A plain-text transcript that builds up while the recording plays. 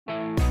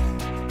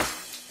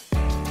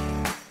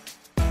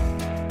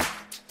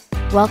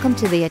Welcome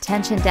to the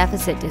Attention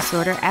Deficit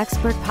Disorder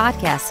Expert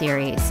Podcast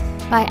Series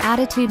by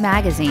Attitude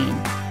Magazine.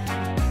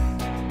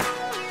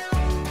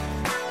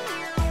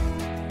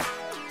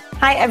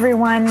 Hi,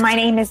 everyone. My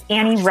name is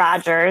Annie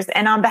Rogers,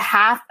 and on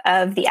behalf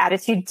of the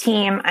Attitude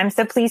team, I'm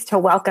so pleased to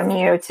welcome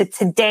you to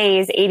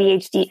today's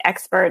ADHD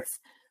Experts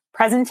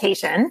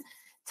presentation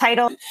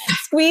titled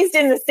Squeezed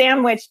in the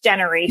Sandwich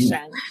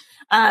Generation,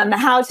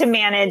 How to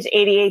Manage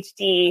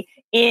ADHD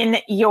in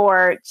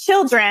Your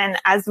Children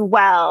as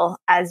well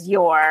as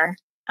your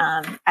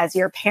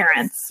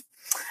parents.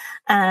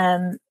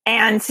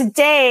 And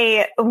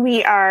today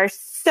we are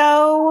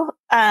so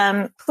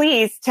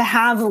pleased to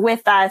have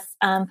with us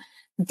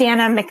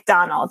Danna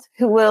McDonald,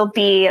 who will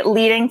be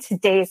leading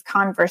today's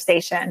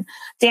conversation.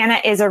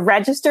 Danna is a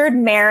registered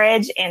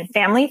marriage and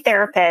family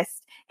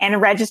therapist and a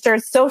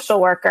registered social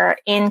worker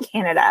in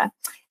Canada.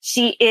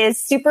 She is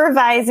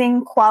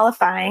supervising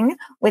qualifying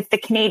with the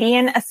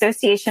Canadian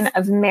Association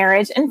of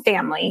Marriage and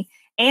Family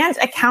and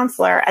a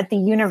counselor at the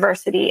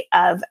University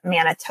of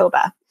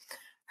Manitoba.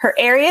 Her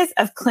areas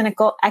of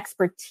clinical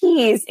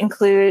expertise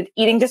include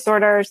eating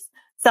disorders,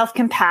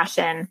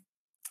 self-compassion,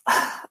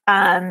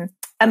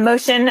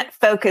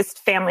 emotion-focused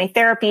family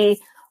therapy,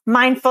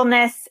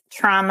 mindfulness,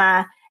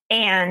 trauma,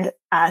 and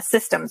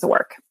systems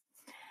work.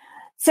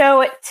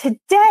 So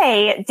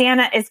today,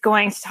 Danna is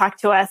going to talk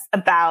to us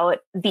about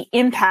the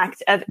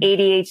impact of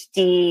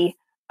ADHD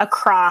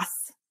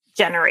across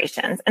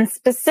generations, and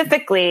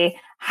specifically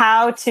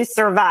how to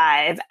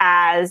survive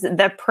as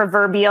the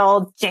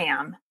proverbial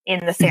jam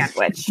in the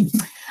sandwich.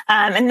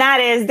 And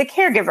that is the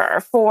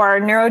caregiver for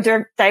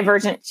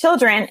neurodivergent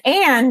children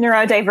and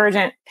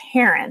neurodivergent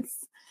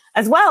parents,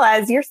 as well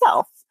as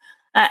yourself.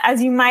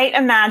 As you might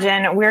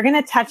imagine, we're going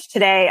to touch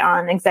today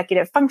on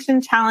executive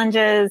function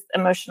challenges,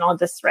 emotional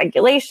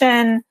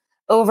dysregulation,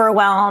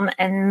 overwhelm,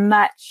 and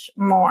much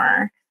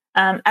more.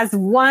 As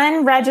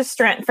one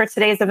registrant for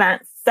today's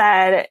event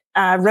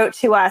wrote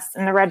to us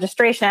in the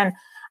registration,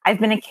 I've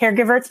been a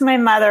caregiver to my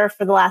mother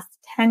for the last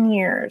 10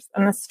 years,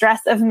 and the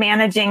stress of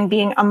managing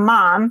being a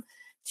mom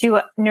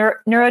to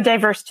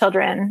neurodiverse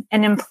children,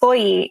 an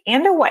employee,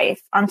 and a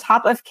wife on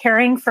top of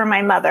caring for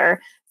my mother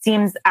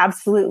seems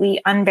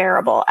absolutely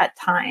unbearable at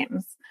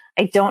times.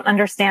 I don't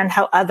understand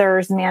how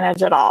others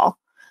manage it all.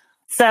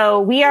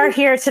 So we are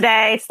here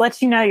today to let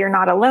you know you're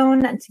not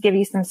alone and to give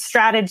you some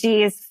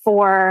strategies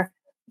for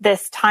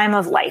this time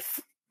of life.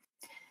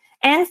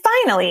 And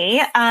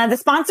finally, the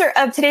sponsor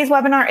of today's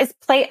webinar is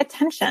Play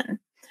Attention.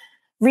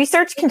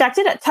 Research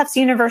conducted at Tufts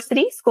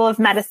University School of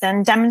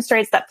Medicine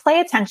demonstrates that play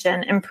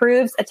attention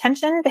improves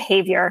attention,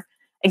 behavior,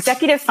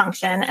 executive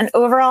function, and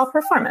overall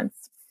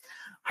performance.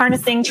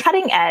 Harnessing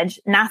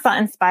cutting-edge,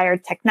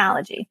 NASA-inspired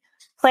technology,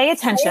 Play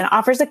Attention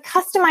offers a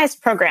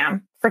customized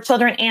program for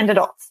children and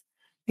adults.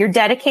 Your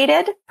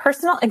dedicated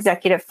personal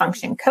executive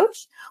function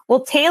coach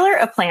will tailor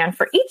a plan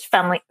for each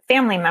family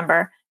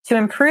member to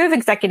improve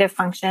executive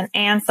function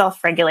and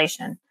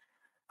self-regulation.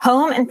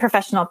 Home and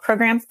professional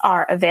programs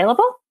are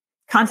available.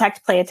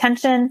 Contact Play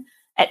Attention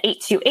at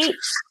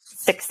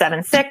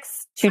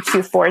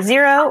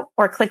 828-676-2240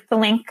 or click the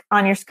link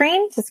on your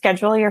screen to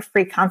schedule your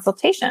free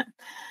consultation.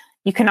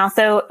 You can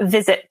also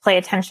visit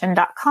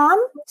playattention.com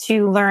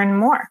to learn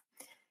more.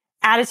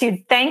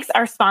 Attitude thanks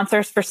our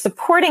sponsors for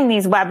supporting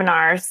these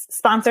webinars.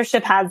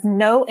 Sponsorship has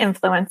no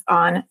influence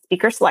on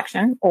speaker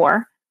selection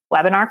or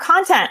webinar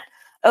content.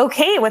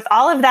 Okay, with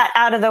all of that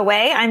out of the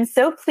way, I'm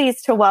so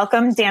pleased to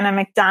welcome Danna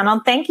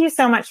McDonald. Thank you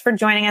so much for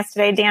joining us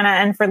today, Danna,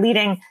 and for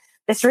leading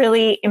this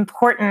really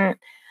important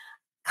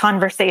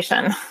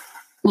conversation.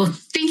 Well,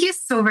 thank you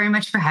so very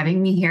much for having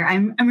me here.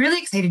 I'm really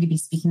excited to be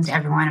speaking to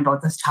everyone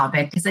about this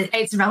topic because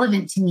it's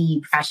relevant to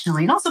me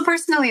professionally and also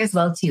personally as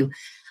well too.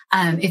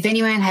 If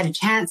anyone had a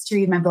chance to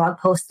read my blog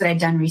post that I've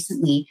done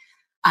recently,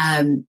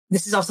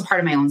 this is also part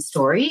of my own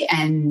story,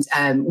 and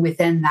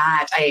within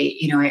that,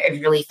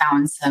 I've really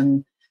found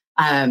some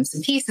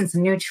peace and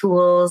some new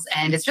tools,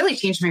 and it's really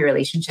changed my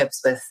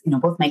relationships with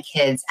both my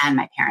kids and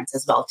my parents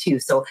as well too.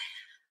 So.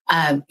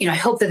 I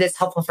hope that it's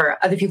helpful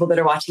for other people that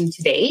are watching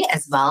today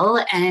as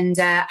well. And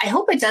I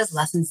hope it does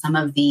lessen some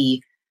of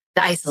the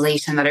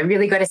isolation that I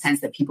really got a sense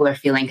that people are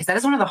feeling, because that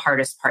is one of the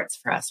hardest parts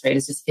for us, right?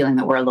 Is just feeling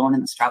that we're alone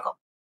in the struggle.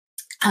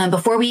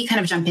 Before we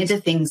kind of jump into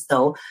things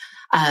though,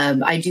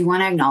 I do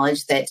want to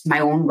acknowledge that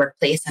my own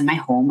workplace and my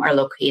home are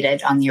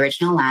located on the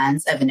original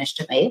lands of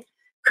Anishinaabe,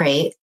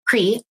 Cree,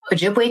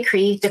 Ojibwe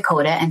Cree,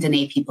 Dakota, and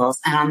Dene peoples,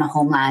 and on the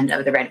homeland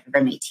of the Red River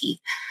Métis.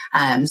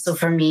 So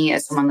for me,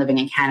 as someone living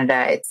in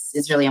Canada,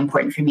 it's really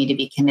important for me to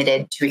be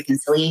committed to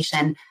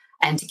reconciliation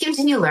and to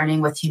continue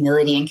learning with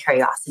humility and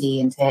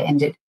curiosity, and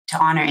to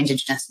honor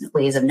Indigenous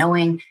ways of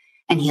knowing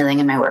and healing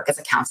in my work as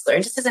a counselor,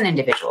 just as an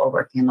individual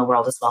working in the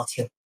world as well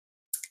too.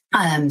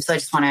 So I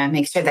just want to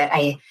make sure that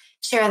I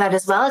share that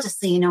as well, just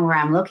so you know where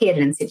I'm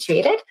located and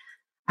situated.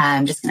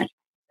 I'm just going to.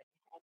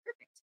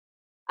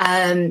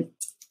 Perfect.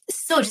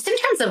 So just in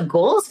terms of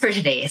goals for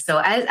today,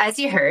 so as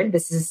you heard,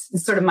 this is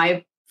sort of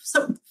part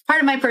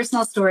of my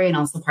personal story and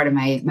also part of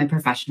my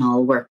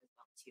professional work as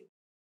well too.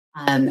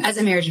 As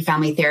a marriage and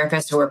family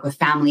therapist, I work with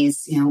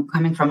families,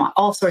 coming from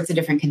all sorts of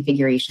different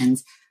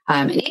configurations.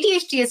 And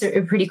ADHD is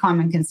a pretty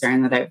common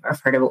concern that I've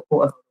heard of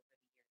over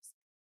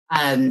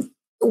the years.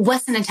 It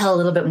wasn't until a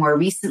little bit more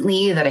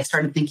recently that I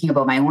started thinking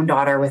about my own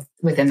daughter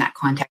within that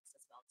context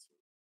as well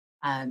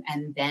too.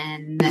 And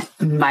then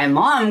my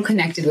mom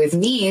connected with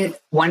me,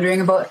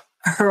 wondering about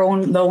her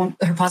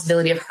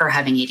possibility of her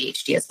having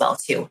ADHD as well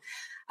too.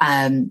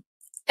 And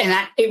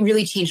that it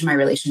really changed my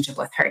relationship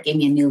with her. It gave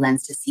me a new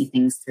lens to see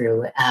things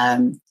through.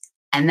 And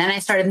then I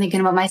started thinking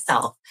about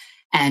myself.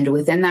 And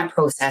within that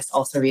process,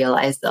 also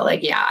realized that,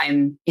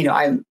 I'm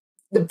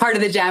the part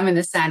of the jam in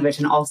the sandwich,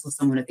 and also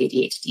someone with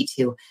ADHD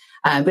too.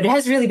 But it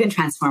has really been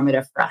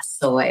transformative for us.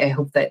 So I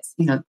hope that,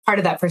 part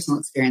of that personal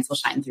experience will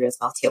shine through as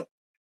well too.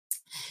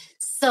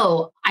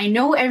 So I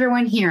know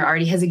everyone here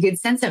already has a good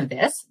sense of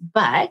this,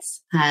 but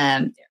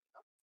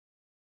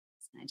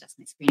adjust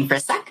my screen for a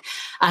sec.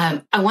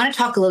 I want to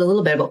talk a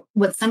little bit about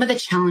what some of the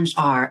challenges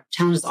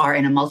are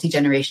in a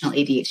multi-generational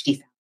ADHD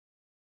family.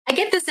 I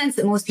get the sense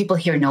that most people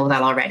here know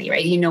that already,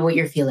 right? You know what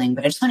you're feeling,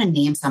 but I just want to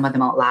name some of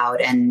them out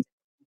loud and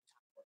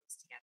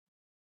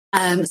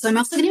so I'm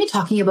also going to be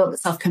talking about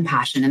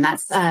self-compassion, and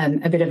that's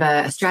a bit of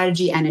a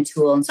strategy and a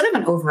tool and sort of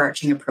an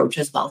overarching approach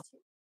as well.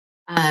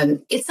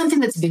 It's something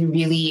that's been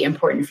really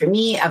important for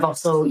me. I've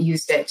also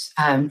used it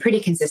pretty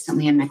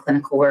consistently in my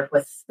clinical work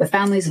with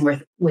families and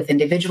with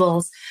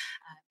individuals.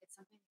 It's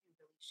something that can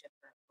really shift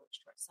our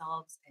approach to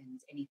ourselves and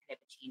any type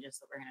of changes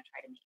that we're going to try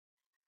to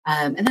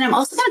make. And then I'm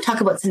also going to talk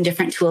about some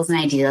different tools and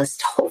ideas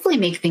to hopefully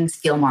make things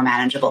feel more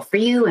manageable for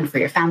you and for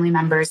your family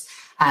members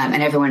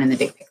and everyone in the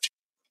big picture.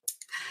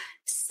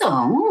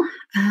 So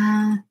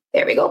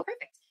there we go.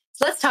 Perfect.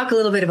 So let's talk a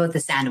little bit about the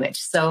sandwich.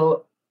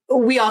 So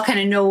we all kind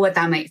of know what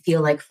that might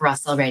feel like for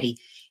us already.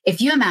 If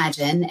you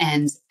imagine,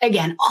 and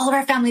again, all of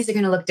our families are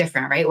going to look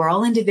different, right? We're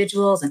all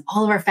individuals, and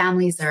all of our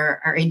families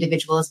are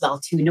individual as well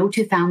too. No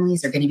two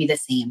families are going to be the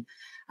same.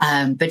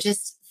 But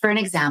just for an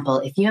example,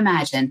 if you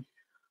imagine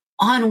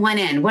on one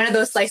end, one of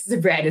those slices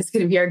of bread is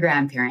going to be our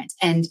grandparent.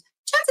 And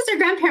chances our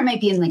grandparent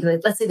might be in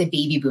let's say the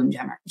baby boom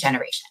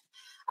generation.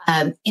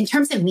 In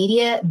terms of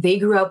media, they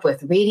grew up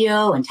with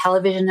radio and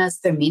television as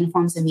their main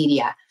forms of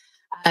media.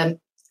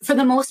 For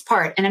the most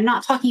part, and I'm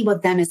not talking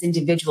about them as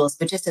individuals,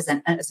 but just as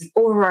an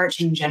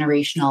overarching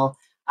generational,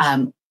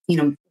 way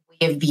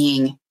of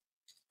being,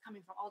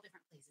 coming from all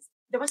different places.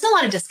 There wasn't a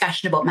lot of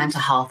discussion about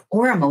mental health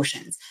or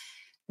emotions.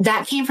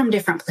 That came from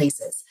different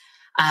places,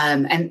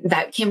 and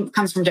that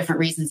comes from different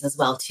reasons as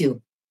well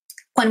too.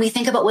 When we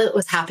think about what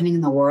was happening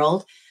in the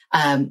world,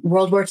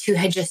 World War II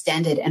had just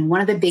ended, and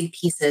one of the big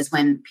pieces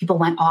when people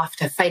went off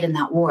to fight in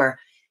that war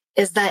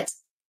is that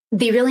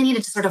they really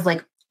needed to sort of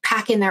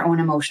pack in their own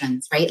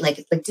emotions, right?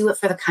 Like do it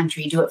for the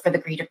country, do it for the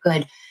greater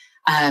good.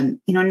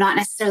 Not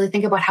necessarily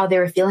think about how they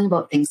were feeling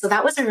about things. So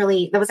that was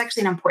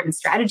actually an important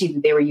strategy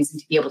that they were using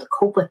to be able to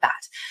cope with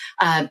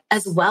that.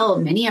 As well,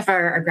 many of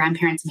our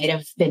grandparents might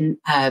have been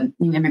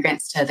new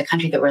immigrants to the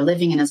country that we're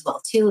living in as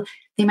well too.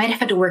 They might have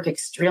had to work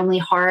extremely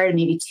hard,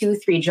 maybe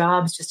 2-3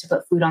 jobs just to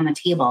put food on the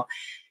table.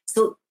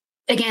 So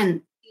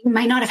again, you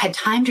might not have had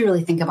time to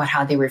really think about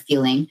how they were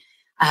feeling.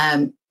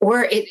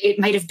 Or it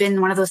might have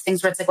been one of those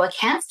things where it's I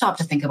can't stop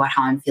to think about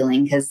how I'm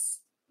feeling because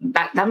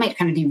that might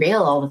kind of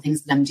derail all the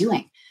things that I'm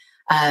doing.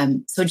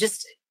 So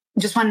just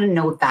wanted to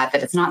note that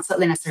it's not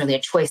necessarily a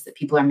choice that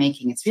people are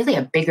making. It's really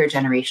a bigger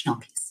generational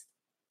piece.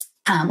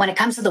 When it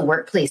comes to the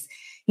workplace,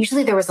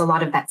 usually there was a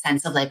lot of that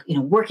sense of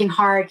working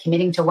hard,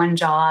 committing to one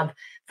job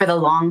for the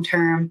long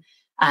term.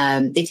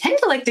 They tend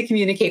to like to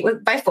communicate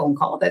by phone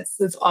call. That's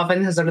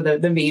often sort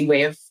of the main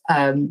way of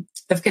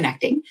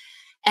connecting.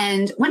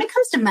 And when it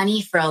comes to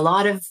money, for a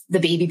lot of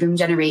the baby boom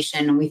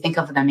generation, we think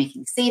of them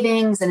making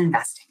savings and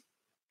investing.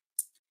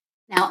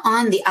 Now,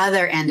 on the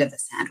other end of the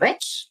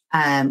sandwich,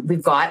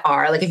 we've got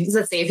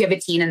let's say if you have a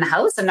teen in the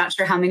house, I'm not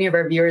sure how many of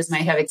our viewers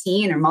might have a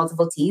teen or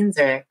multiple teens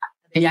or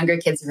younger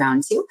kids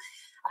around too.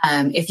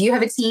 If you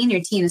have a teen,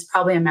 your teen is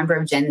probably a member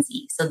of Gen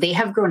Z. So they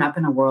have grown up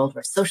in a world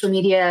where social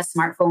media,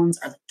 smartphones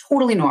are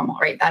totally normal,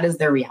 right? That is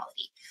their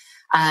reality.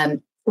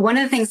 One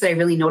of the things that I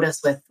really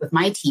noticed with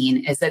my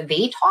teen is that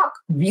they talk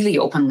really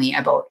openly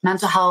about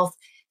mental health,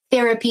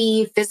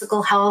 therapy,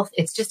 physical health.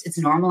 It's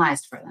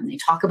normalized for them. They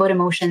talk about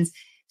emotions,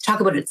 they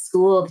talk about it at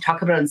school, they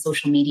talk about it on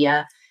social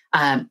media,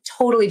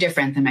 totally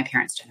different than my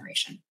parents'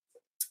 generation.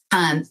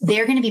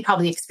 They're going to be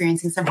probably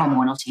experiencing some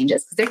hormonal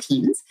changes because they're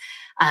teens.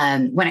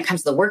 When it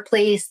comes to the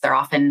workplace, they're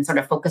often sort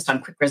of focused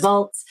on quick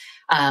results.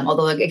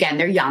 Although again,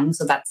 they're young,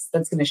 so that's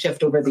going to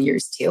shift over the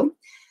years too.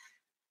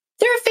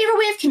 Their favorite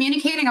way of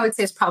communicating, I would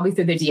say, is probably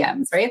through the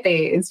DMs, right?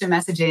 They instant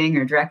messaging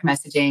or direct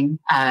messaging,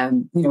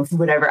 through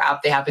whatever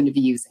app they happen to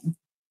be using.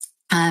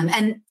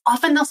 And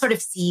often they'll sort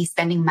of see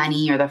spending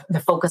money or the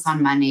focus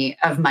on money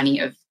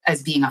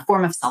as being a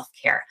form of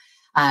self-care.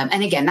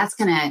 And again, that's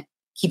going to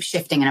keep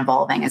shifting and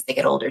evolving as they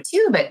get older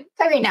too. But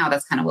right now,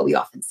 that's kind of what we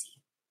often see.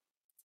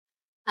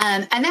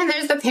 And then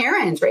there's the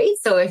parent, right?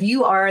 So if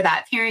you are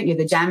that parent, you're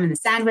the jam in the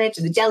sandwich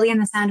or the jelly in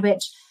the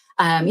sandwich.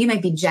 You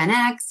might be Gen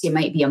X, you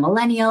might be a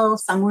millennial,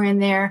 somewhere in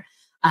there.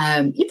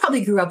 You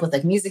probably grew up with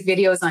like music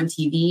videos on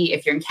TV.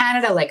 If you're in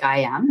Canada, like I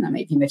am, that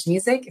might be Much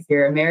Music. If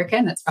you're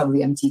American, that's probably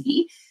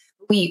MTV.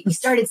 We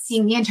started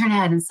seeing the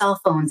internet and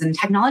cell phones, and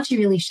technology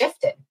really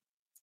shifted.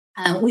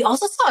 We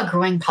also saw a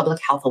growing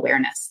public health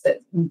awareness that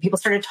people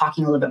started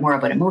talking a little bit more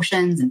about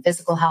emotions and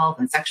physical health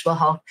and sexual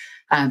health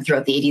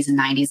throughout the 80s and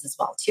 90s as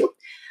well, too.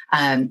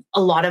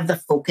 A lot of the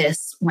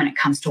focus when it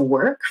comes to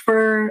work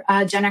for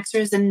Gen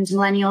Xers and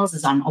millennials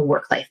is on a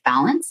work-life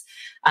balance,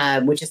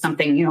 which is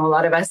something, a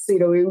lot of us, we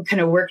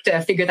kind of work to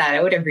figure that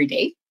out every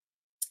day.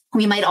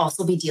 We might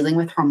also be dealing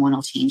with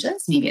hormonal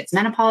changes. Maybe it's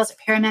menopause or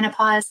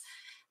perimenopause.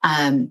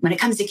 When it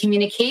comes to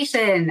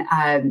communication,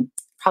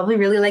 probably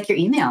really like your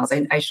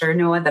emails. I sure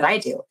know that I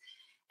do.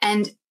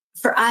 And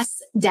for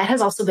us, debt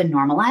has also been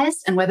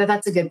normalized. And whether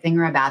that's a good thing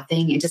or a bad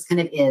thing, it just kind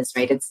of is,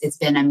 right? It's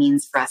been a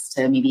means for us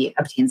to maybe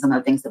obtain some of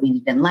the things that we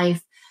need in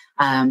life.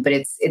 But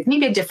it's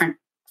maybe a different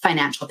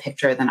financial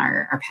picture than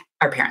our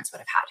parents would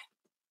have had.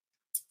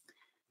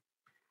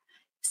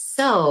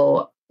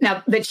 So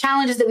now the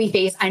challenges that we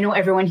face, I know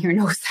everyone here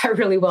knows that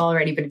really well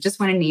already, but I just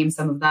want to name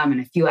some of them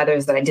and a few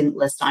others that I didn't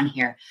list on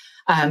here.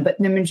 But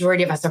the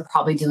majority of us are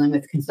probably dealing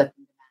with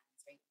conflicting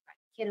demands, right?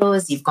 You've got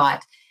kiddos, you've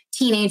got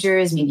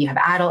teenagers, maybe you have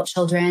adult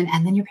children,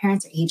 and then your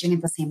parents are aging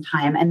at the same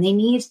time, and they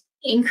need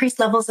increased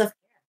levels of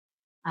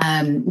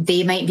care.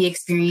 They might be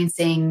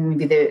experiencing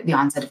maybe the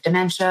onset of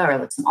dementia or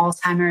like some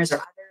Alzheimer's or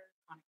other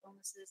chronic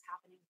illnesses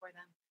happening for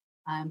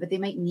them, but they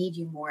might need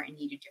you more and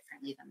need you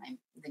differently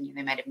than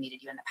they might have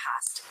needed you in the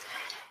past.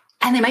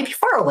 And they might be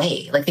far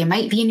away, like they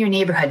might be in your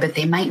neighborhood, but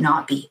they might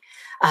not be.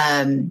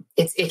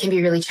 It can be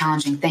a really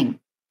challenging thing.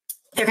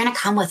 They're going to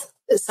come with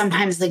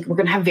sometimes like we're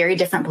going to have very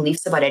different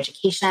beliefs about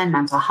education,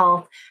 mental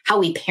health, how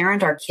we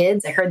parent our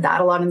kids. I heard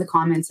that a lot in the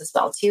comments as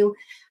well too.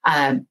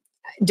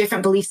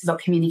 Different beliefs about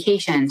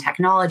communication,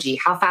 technology,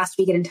 how fast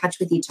we get in touch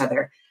with each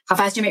other, how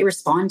fast you might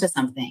respond to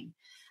something.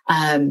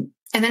 And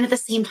then at the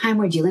same time,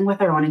 we're dealing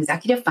with our own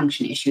executive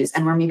function issues,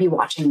 and we're maybe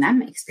watching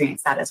them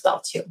experience that as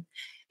well too.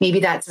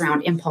 Maybe that's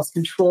around impulse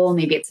control.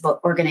 Maybe it's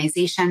about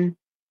organization.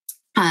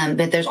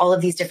 But there's all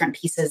of these different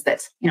pieces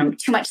that,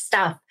 too much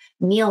stuff,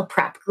 meal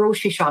prep,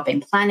 grocery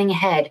shopping, planning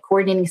ahead,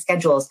 coordinating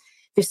schedules.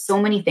 There's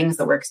so many things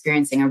that we're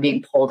experiencing are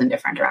being pulled in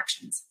different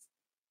directions.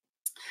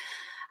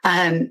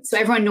 So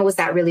everyone knows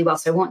that really well.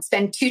 So I won't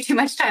spend too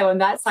much time on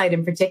that side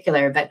in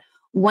particular. But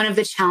one of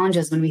the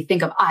challenges when we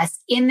think of us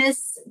in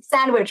this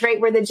sandwich, right,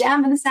 we're the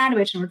jam in the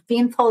sandwich and we're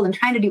being pulled and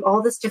trying to do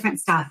all this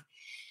different stuff,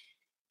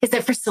 is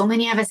that for so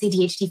many of us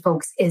ADHD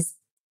folks is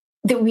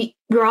that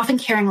we're often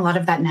carrying a lot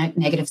of that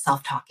negative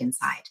self-talk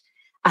inside.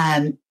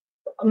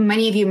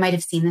 Many of you might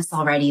have seen this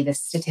already, this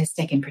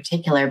statistic in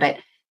particular, but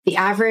the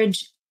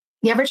average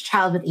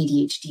child with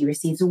ADHD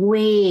receives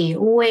way,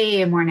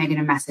 way more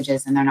negative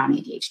messages than their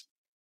non-ADHD.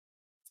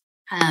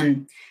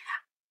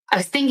 I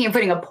was thinking of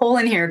putting a poll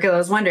in here because I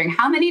was wondering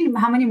how many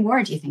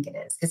more do you think it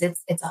is? Because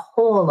it's a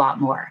whole lot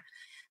more.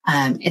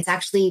 It's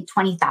actually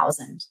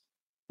 20,000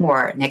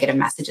 more negative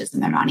messages than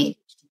their non-ADHD.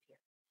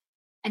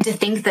 And to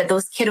think that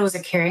those kiddos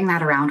are carrying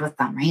that around with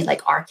them, right?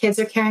 Like our kids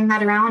are carrying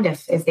that around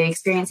if they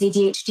experience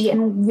ADHD,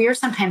 and we're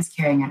sometimes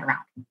carrying it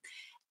around.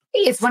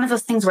 It's one of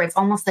those things where it's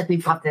almost like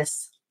we've got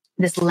this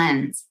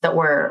lens that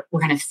we're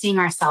kind of seeing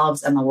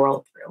ourselves and the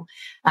world through,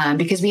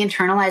 because we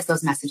internalize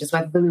those messages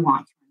whether we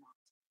want to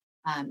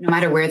or not. No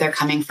matter where they're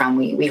coming from,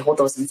 we hold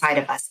those inside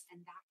of us,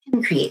 and that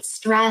can create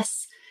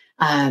stress.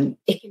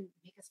 It can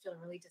make us feel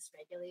really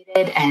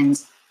dysregulated, and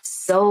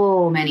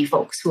so many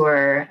folks who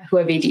have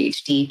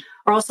ADHD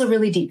are also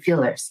really deep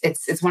feelers.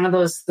 It's one of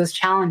those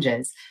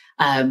challenges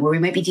where we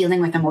might be dealing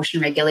with emotion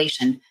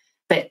regulation,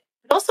 but it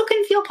also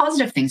can feel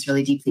positive things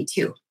really deeply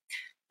too.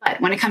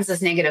 But when it comes to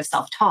this negative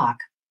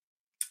self-talk,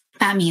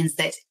 that means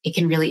that it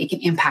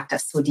can impact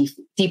us so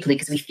deeply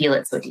because we feel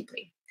it so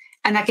deeply.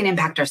 And that can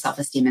impact our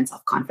self-esteem and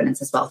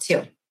self-confidence as well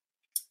too.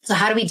 So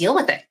how do we deal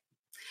with it?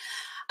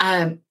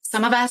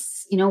 Some of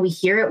us, we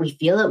hear it, we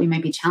feel it, we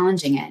might be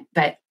challenging it,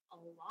 but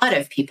a lot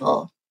of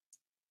people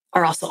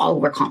are also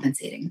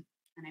overcompensating.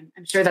 And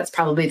I'm sure that's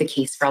probably the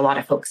case for a lot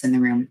of folks in the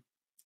room,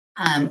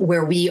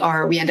 where we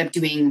end up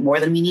doing more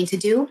than we need to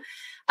do,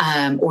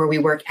 or we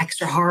work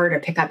extra hard or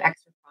pick up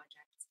extra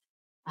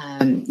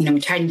projects. We're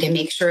trying to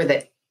make sure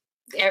that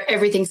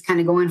everything's kind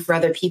of going for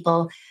other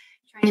people,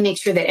 trying to make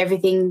sure that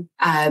everything,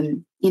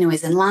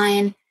 is in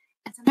line.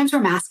 And sometimes we're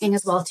masking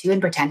as well too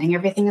and pretending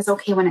everything is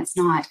okay when it's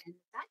not. And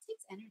that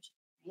takes energy,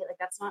 right? Like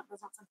that's not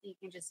something you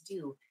can just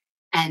do.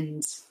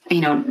 And,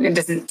 it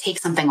doesn't take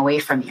something away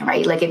from you,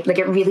 right? Like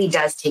it really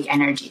does take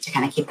energy to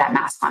kind of keep that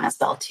mask on as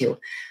well too.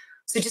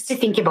 So just to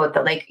think about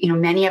that,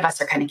 many of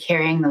us are kind of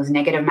carrying those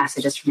negative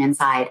messages from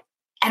inside,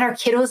 and our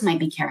kiddos might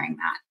be carrying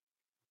that,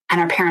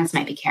 and our parents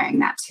might be carrying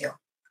that too,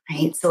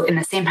 right? So in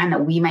the same time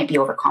that we might be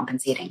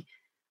overcompensating,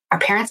 our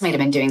parents might have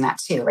been doing that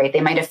too, right?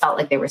 They might have felt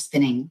like they were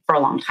spinning for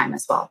a long time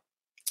as well.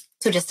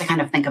 So just to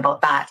kind of think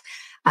about that,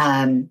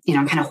 kind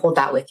of hold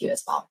that with you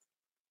as well.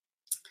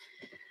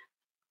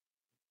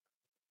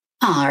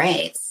 All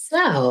right.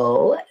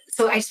 So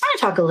So I just want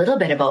to talk a little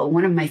bit about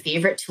one of my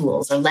favorite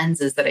tools or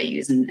lenses that I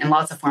use in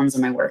lots of forms of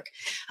my work.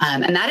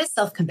 And that is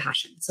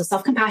self-compassion. So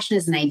self-compassion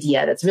is an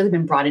idea that's really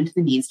been brought into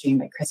the mainstream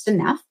by Kristen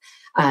Neff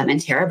and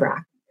Tara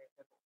Brach,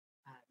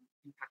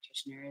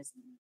 practitioners.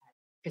 And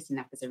Kristen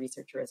Neff is a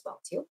researcher as well,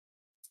 too.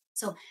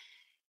 So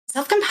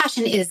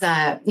self-compassion is,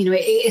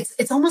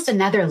 it's almost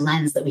another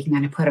lens that we can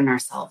kind of put on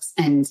ourselves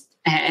and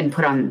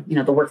put on,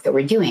 the work that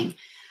we're doing.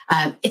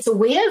 It's a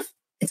way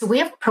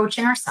of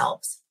approaching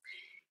ourselves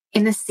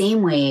in the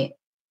same way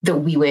that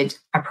we would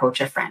approach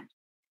a friend.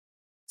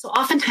 So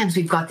oftentimes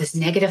we've got this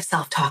negative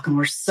self-talk and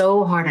we're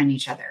so hard on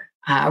each other.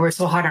 We're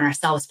so hard on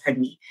ourselves,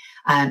 pardon me.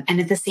 And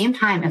at the same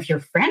time, if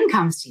your friend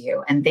comes to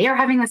you and they are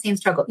having the same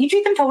struggle, you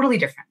treat them totally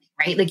differently,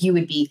 right? Like you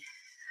would be,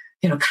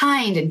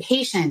 kind and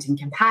patient and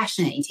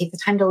compassionate. You take the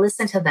time to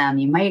listen to them.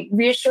 You might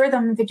reassure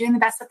them that they're doing the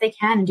best that they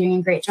can and doing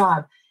a great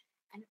job.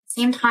 And at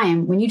the same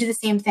time, when you do the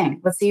same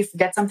thing, let's say you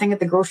forget something at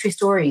the grocery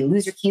store, or you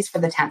lose your keys for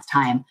the 10th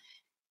time,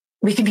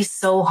 we can be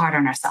so hard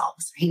on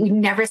ourselves, right? We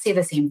never say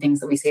the same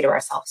things that we say to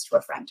ourselves to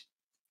a friend.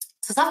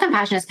 So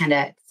self-compassion is kind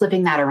of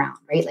flipping that around,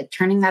 right? Like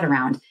turning that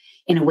around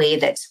in a way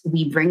that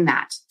we bring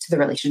that to the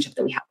relationship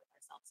that we have with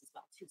ourselves as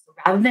well, too. So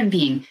rather than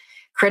being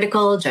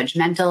critical,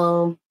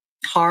 judgmental,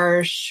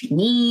 harsh,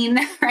 mean,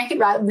 right?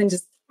 Rather than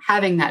just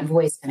having that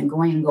voice kind of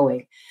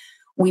going,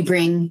 we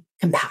bring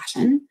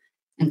compassion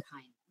and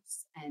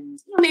kindness and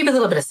maybe a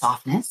little bit of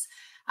softness,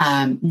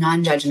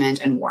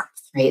 non-judgment and warmth,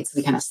 right? So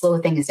we kind of slow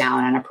things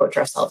down and approach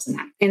ourselves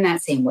in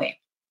that same way.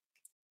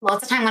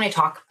 Lots of time when I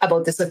talk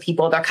about this with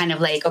people, they're kind of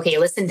like, okay,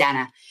 listen,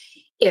 Danna,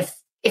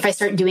 if I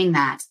start doing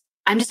that,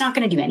 I'm just not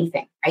going to do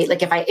anything, right?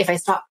 Like if I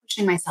stop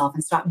pushing myself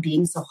and stop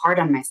being so hard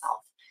on myself,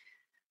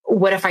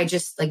 what if I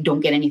just don't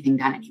get anything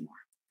done anymore?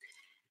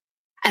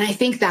 And I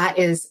think that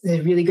is a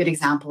really good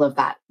example of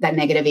that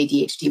negative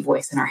ADHD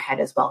voice in our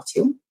head as well,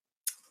 too.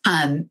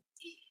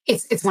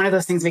 It's one of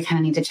those things we kind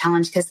of need to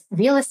challenge because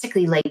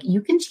realistically,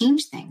 you can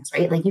change things,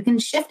 right? Like you can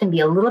shift and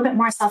be a little bit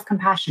more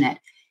self-compassionate.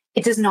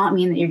 It does not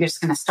mean that you're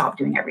just going to stop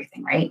doing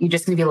everything, right? You're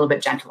just going to be a little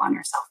bit gentle on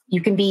yourself.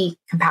 You can be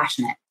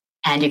compassionate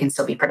and you can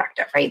still be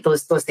productive, right?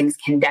 Those things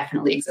can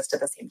definitely exist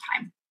at the same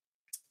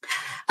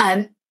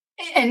time.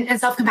 And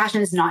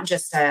self-compassion is not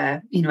just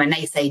a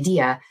nice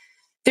idea.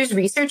 There's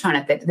research on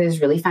it that is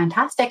really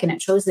fantastic, and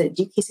it shows that it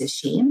decreases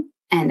shame.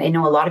 And I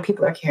know a lot of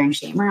people are carrying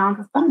shame around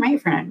with them,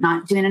 right? For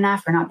not doing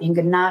enough, for not being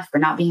good enough, for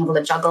not being able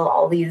to juggle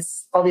all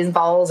these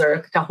balls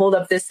or to hold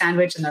up this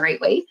sandwich in the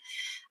right way.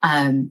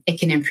 It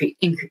can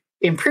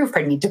improve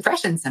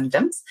depression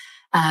symptoms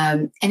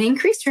and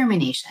increase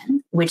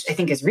rumination, which I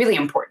think is really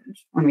important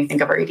when we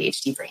think of our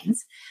ADHD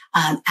brains,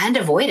 and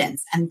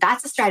avoidance. And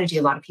that's a strategy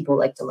a lot of people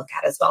like to look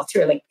at as well,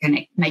 too, or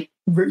might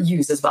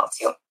use as well,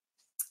 too.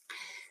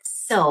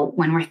 So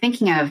when we're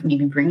thinking of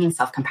maybe bringing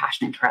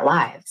self-compassion into our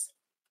lives,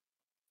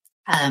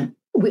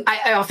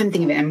 I often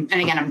think of it, and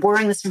again, I'm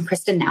borrowing this from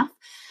Kristen Neff.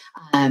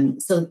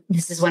 So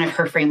this is one of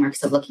her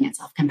frameworks of looking at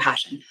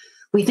self-compassion.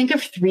 We think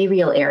of three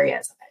real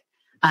areas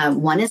of it.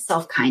 One is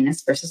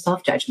self-kindness versus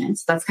self-judgment.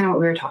 So that's kind of what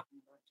we were talking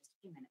about just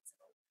a few minutes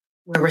ago,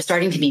 where we're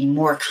starting to be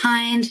more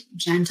kind,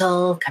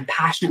 gentle,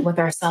 compassionate with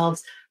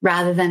ourselves,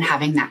 rather than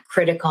having that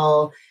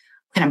critical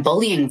kind of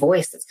bullying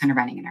voice that's kind of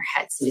running in our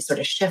head. So we sort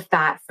of shift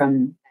that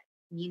from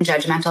mean,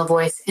 judgmental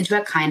voice into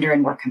a kinder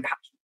and more compassionate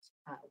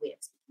way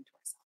of speaking to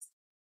ourselves.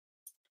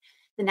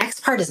 The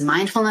next part is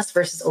mindfulness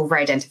versus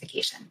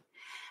over-identification.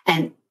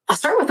 And I'll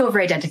start with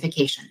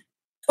over-identification.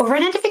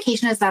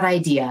 Over-identification is that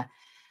idea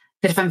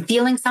that if I'm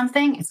feeling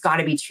something, it's got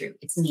to be true.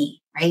 It's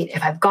me, right?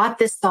 If I've got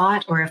this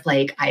thought, or if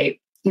I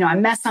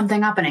mess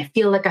something up and I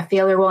feel like a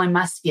failure, well, I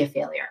must be a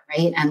failure,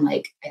 right? And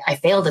I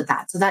failed at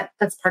that. So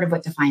that's part of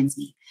what defines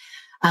me.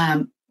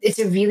 It's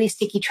a really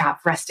sticky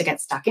trap for us to get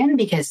stuck in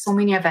because so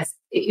many of us,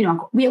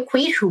 we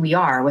equate who we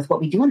are with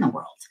what we do in the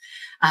world.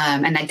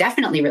 And that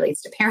definitely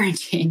relates to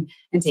parenting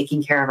and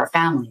taking care of our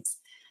families.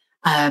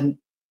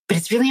 But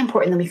it's really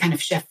important that we kind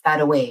of shift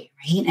that away,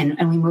 right?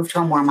 And we move to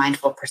a more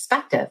mindful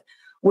perspective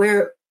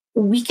where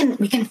we can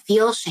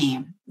feel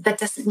shame. That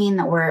doesn't mean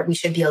that we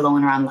should be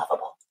alone or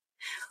unlovable.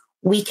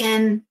 We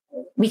can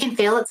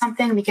fail at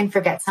something. We can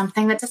forget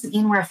something. That doesn't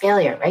mean we're a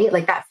failure, right?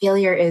 Like that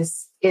failure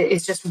is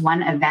just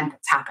one event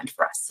that's happened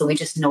for us. So we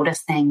just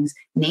notice things,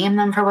 name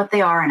them for what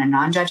they are in a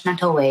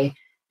non-judgmental way,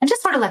 and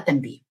just sort of let them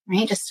be,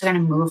 right? Just to kind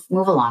of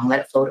move along, let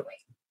it float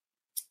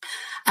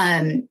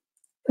away.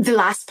 The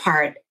last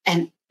part,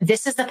 and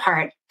this is the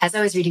part, as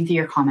I was reading through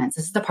your comments,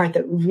 this is the part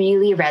that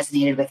really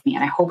resonated with me,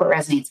 and I hope it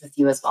resonates with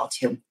you as well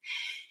too,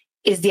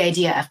 is the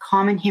idea of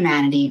common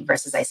humanity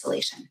versus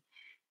isolation.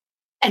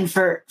 And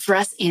for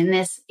us in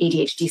this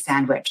ADHD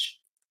sandwich,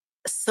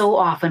 so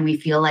often we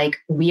feel like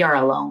we are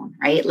alone,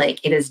 right?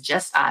 Like it is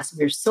just us.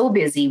 We're so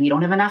busy. We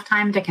don't have enough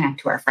time to connect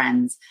to our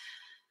friends.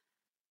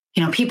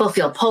 People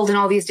feel pulled in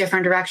all these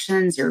different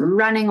directions. You're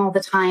running all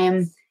the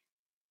time.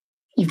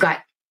 You've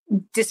got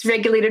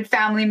dysregulated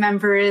family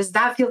members.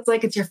 That feels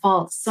like it's your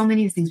fault. So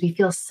many things. We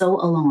feel so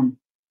alone.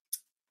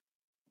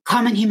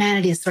 Common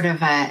humanity is sort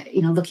of,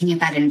 looking at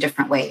that in a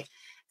different way.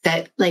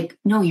 That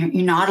no, you're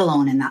not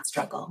alone in that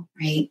struggle,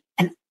 right?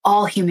 And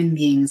all human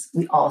beings,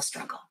 we all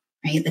struggle,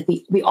 right? Like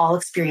we all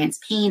experience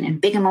pain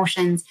and big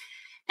emotions,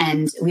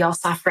 and we all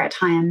suffer at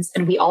times,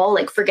 and we all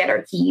like forget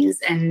our keys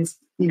and,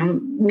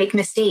 make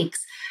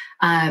mistakes.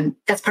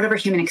 That's part of our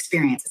human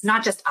experience. It's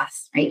not just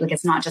us, right? Like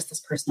it's not just this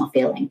personal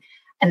failing.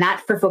 And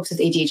that for folks with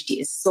ADHD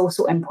is so,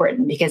 so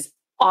important, because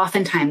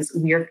oftentimes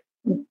we're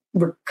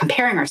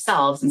comparing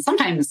ourselves and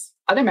sometimes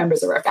other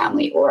members of our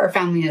family or our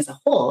family as a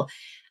whole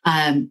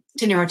to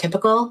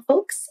neurotypical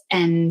folks,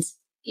 and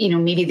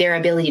maybe their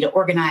ability to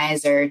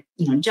organize or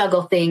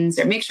juggle things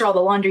or make sure all the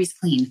laundry's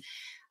clean,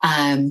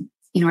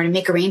 or to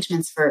make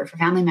arrangements for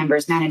family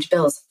members, manage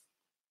bills.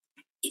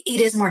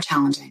 It is more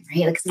challenging,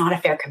 right? Like it's not a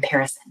fair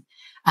comparison.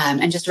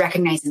 And just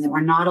recognizing that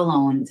we're not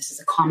alone. This is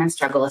a common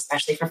struggle,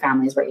 especially for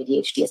families where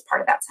ADHD is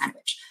part of that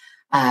sandwich.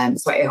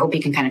 So I hope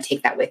you can kind of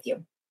take that with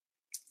you.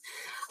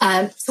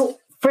 So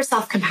for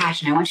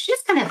self-compassion, I want you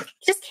to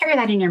just carry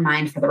that in your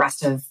mind for the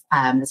rest of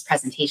this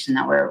presentation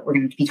that we're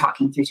going to be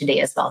talking through today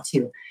as well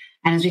too.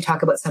 And as we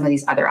talk about some of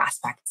these other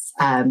aspects,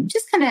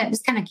 just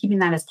kind of keeping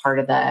that as part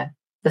of the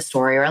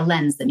story, or a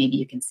lens that maybe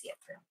you can see it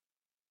through.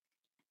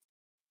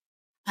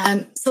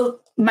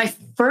 So my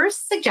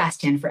first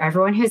suggestion for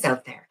everyone who's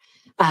out there,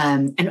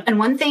 and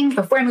one thing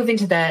before I move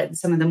into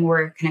some of the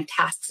more kind of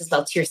tasks as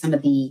well too, or some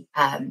of the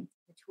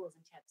tools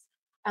and tips,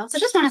 I also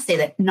just want to say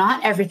that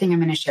not everything I'm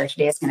going to share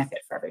today is going to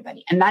fit for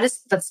everybody. And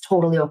that's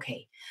totally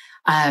okay.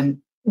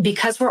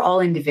 Because we're all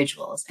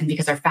individuals and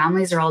because our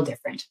families are all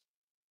different,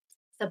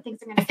 some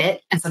things are going to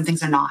fit and some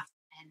things are not.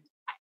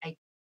 And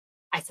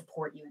I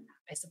support you in that.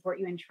 I support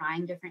you in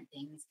trying different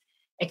things,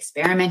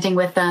 experimenting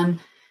with them,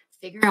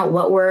 figuring out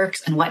what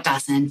works and what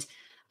doesn't.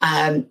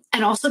 And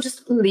also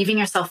just leaving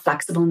yourself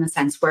flexible in the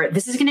sense where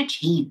this is going to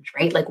change,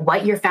 right? Like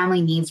what your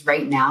family needs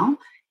right now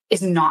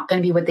is not going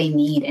to be what they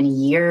need in a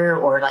year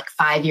or like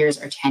 5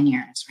 years or 10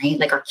 years, right?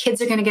 Like our kids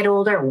are going to get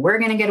older, we're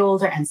going to get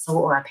older, and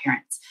so are our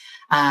parents.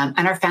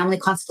 And our family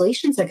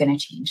constellations are going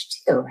to change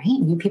too, right?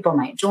 New people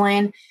might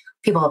join,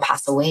 people will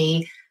pass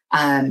away.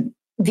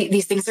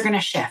 These things are going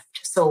to shift.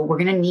 So we're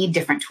going to need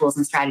different tools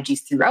and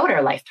strategies throughout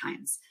our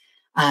lifetimes.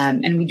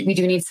 And we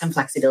do need some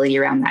flexibility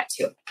around that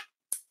too.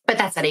 But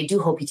that said, I do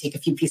hope you take a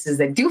few pieces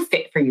that do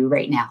fit for you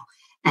right now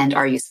and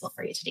are useful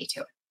for you today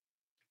too.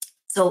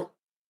 So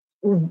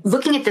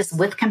looking at this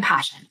with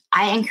compassion,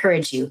 I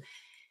encourage you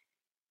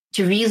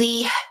to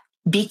really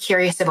be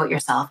curious about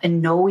yourself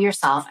and know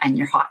yourself and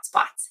your hot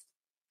spots.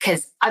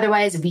 Because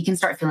otherwise we can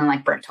start feeling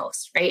like burnt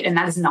toast, right? And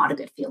that is not a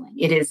good feeling.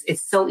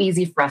 It's so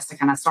easy for us to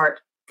kind of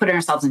start putting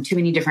ourselves in too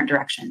many different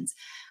directions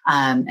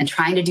and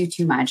trying to do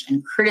too much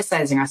and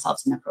criticizing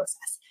ourselves in the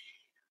process.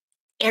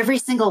 Every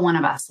single one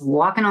of us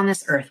walking on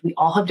this earth, we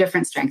all have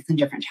different strengths and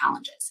different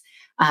challenges.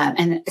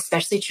 And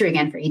especially true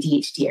again for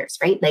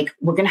ADHDers, right? Like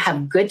we're going to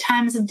have good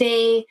times of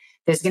day.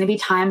 There's going to be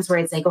times where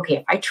it's like, okay,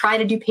 if I try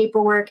to do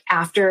paperwork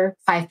after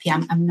 5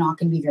 p.m., I'm not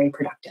going to be very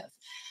productive.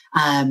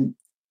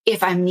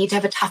 If I need to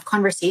have a tough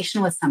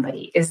conversation with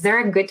somebody, is there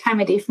a good time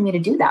of day for me to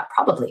do that?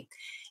 Probably.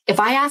 If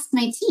I ask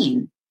my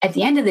teen at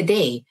the end of the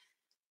day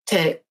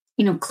to,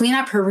 clean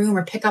up her room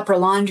or pick up her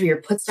laundry or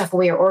put stuff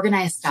away or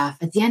organize stuff,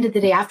 at the end of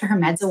the day, after her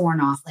meds are worn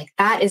off, like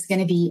that is going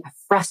to be a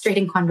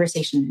frustrating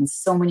conversation in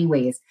so many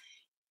ways.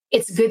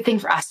 It's a good thing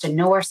for us to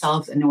know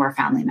ourselves and know our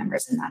family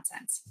members in that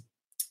sense.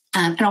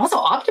 And also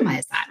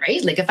optimize that,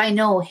 right? Like if I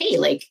know, hey,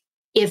 like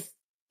if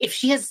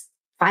she has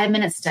 5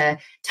 minutes to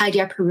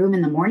tidy up her room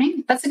in the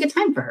morning, that's a good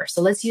time for her.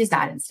 So let's use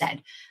that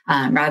instead,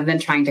 rather than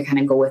trying to kind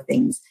of go with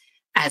things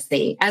as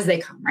they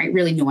come, right?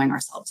 Really knowing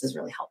ourselves is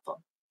really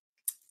helpful.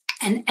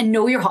 And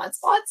know your hot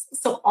spots.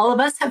 So all of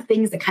us have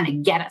things that kind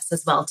of get us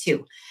as well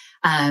too,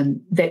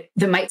 that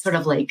might sort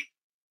of like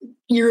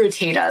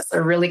irritate us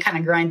or really kind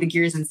of grind the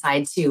gears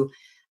inside too.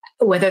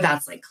 Whether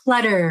that's like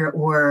clutter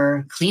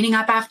or cleaning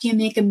up after you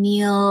make a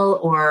meal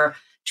or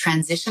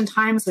transition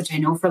times, which I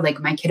know for like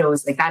my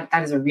kiddos, like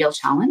that is a real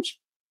challenge.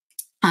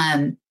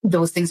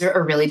 Those things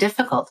are really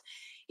difficult.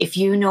 If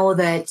you know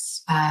that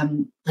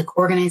like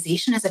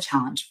organization is a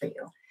challenge for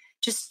you,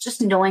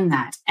 just knowing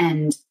that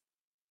and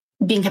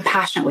being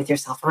compassionate with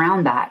yourself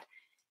around that,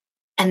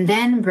 and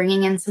then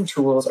bringing in some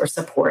tools or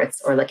supports,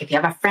 or like if you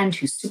have a friend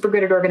who's super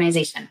good at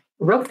organization,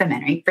 rope them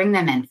in, right? Bring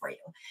them in for you.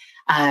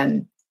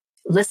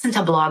 Listen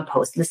to blog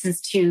posts, listen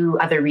to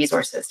other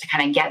resources to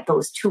kind of get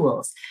those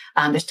tools.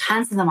 There's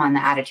tons of them on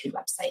the Attitude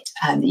website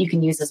that you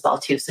can use as well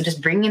too. So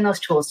just bring in those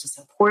tools to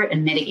support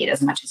and mitigate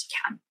as much as you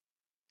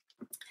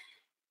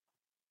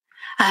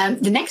can.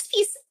 The next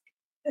piece,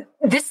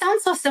 this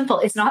sounds so simple.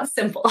 It's not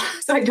simple.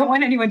 So I don't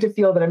want anyone to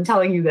feel that I'm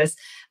telling you this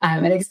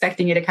and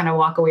expecting you to kind of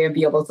walk away and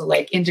be able to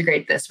like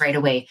integrate this right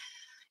away.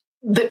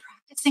 But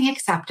practicing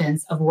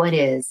acceptance of what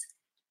is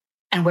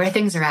and where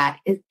things are at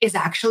is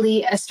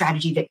actually a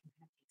strategy that can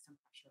take some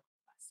pressure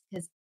off us.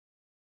 Because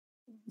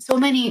so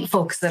many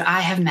folks that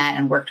I have met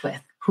and worked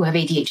with who have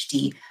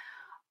ADHD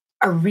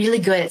are really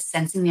good at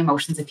sensing the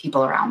emotions of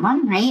people around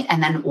them, right?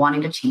 And then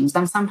wanting to change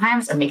them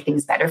sometimes or make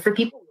things better for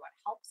people. We want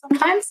to help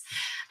sometimes.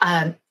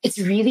 It's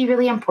really,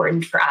 really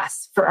important for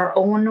us, for our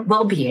own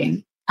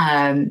well-being,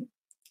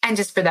 and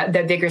just for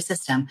the bigger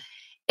system,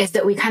 is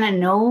that we kind of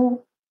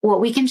know what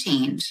we can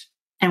change,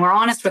 and we're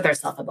honest with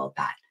ourselves about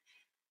that.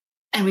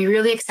 And we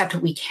really accept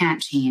what we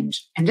can't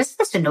change, and just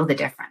supposed to know the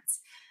difference.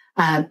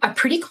 A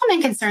pretty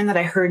common concern that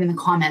I heard in the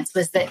comments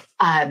was that,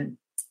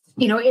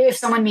 if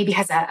someone maybe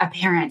has a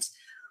parent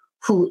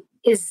who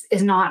is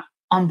not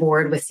on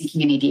board with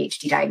seeking an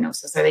ADHD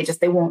diagnosis, or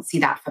they won't see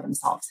that for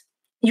themselves,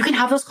 you can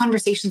have those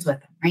conversations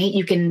with them, right?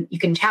 You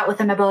can chat with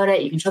them about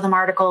it. You can show them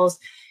articles,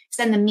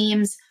 send them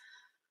memes.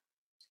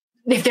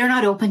 If they're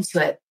not open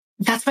to it,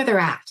 that's where they're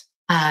at.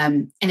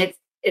 And it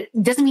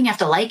doesn't mean you have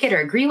to like it or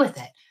agree with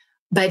it,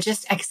 but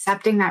just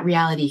accepting that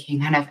reality can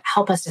kind of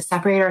help us to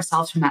separate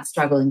ourselves from that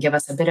struggle and give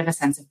us a bit of a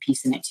sense of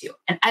peace in it too.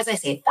 And as I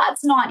say,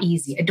 that's not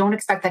easy. I don't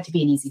expect that to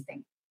be an easy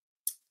thing.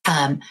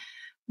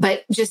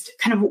 But just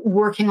kind of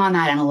working on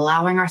that and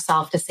allowing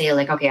ourselves to say,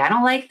 like, okay, I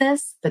don't like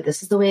this, but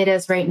this is the way it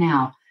is right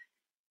now,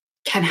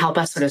 can help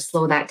us sort of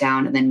slow that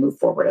down and then move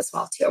forward as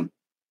well too.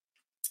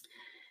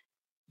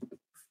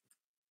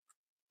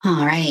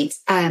 All right.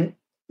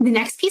 The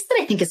next piece that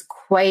I think is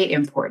quite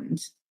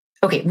important,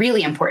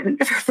 really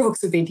important for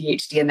folks with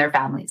ADHD and their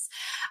families,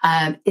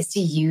 is to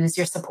use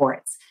your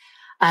supports.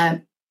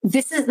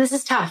 This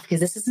is tough because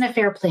this isn't a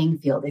fair playing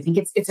field. I think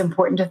it's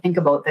important to think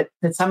about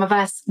that some of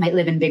us might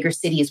live in bigger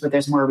cities where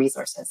there's more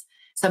resources.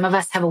 Some of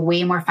us have a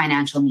way more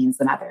financial means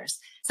than others.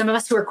 Some of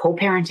us who are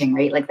co-parenting,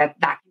 right? Like that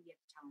can be a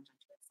challenge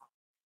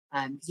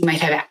unto itself. You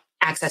might have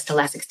access to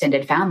less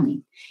extended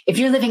family. If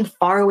you're living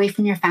far away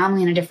from your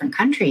family in a different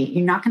country,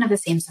 you're not going to have the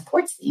same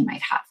supports that you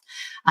might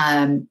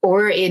have.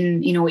 Or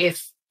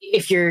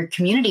if your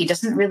community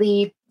doesn't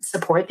really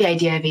support the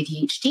idea of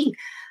ADHD,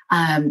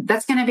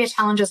 that's going to be a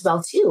challenge as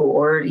well too,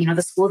 or,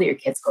 the school that your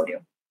kids go to.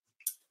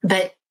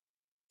 But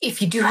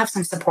if you do have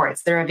some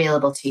supports that are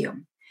available to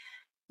you,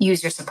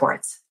 use your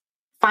supports.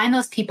 Find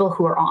those people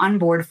who are on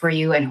board for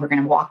you and who are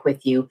going to walk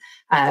with you,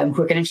 who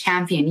are going to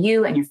champion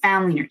you and your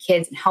family and your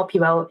kids and help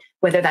you out,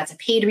 whether that's a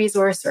paid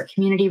resource or a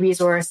community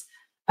resource,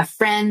 a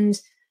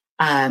friend,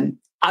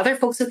 other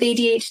folks with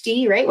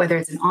ADHD, right? Whether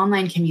it's an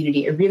online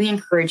community, I really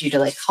encourage you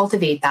to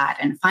cultivate that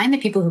and find the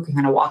people who can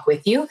kind of walk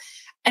with you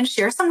and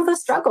share some of those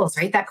struggles,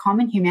 right? That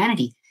common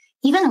humanity.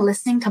 Even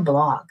listening to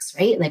blogs,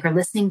 right? Or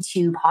listening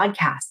to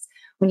podcasts.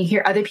 When you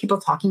hear other people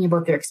talking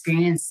about their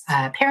experience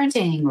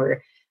parenting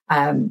or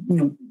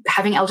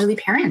having elderly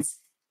parents,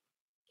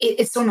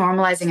 it's so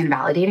normalizing and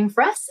validating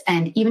for us.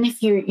 And even if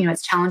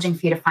it's challenging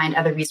for you to find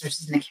other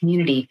resources in the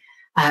community,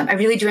 I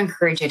really do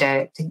encourage you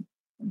to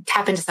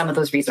tap into some of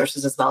those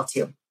resources as well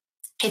too.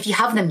 If you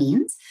have the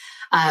means,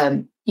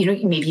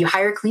 maybe you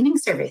hire a cleaning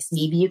service.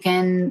 Maybe you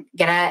can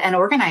get an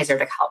organizer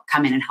to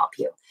come in and help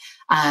you.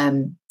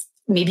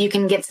 Maybe you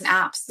can get some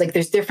apps.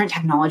 There's different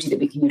technology that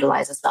we can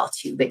utilize as well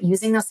too. But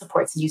using those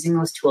supports and using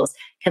those tools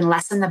can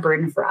lessen the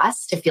burden for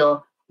us to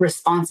feel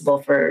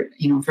responsible for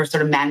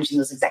sort of managing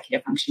those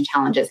executive function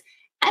challenges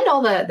and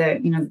all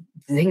the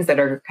things that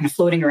are kind of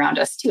floating around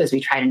us too as we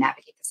try to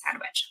navigate the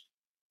sandwich.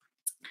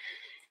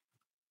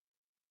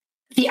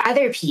 The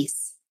other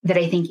piece that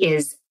I think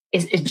is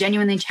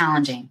genuinely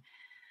challenging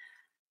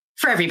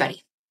for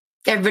everybody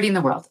in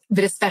the world,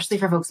 but especially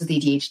for folks with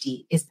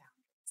ADHD, is boundaries.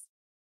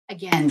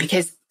 Again,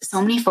 because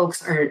so many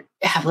folks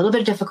have a little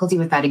bit of difficulty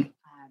with that,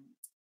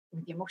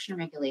 with the emotional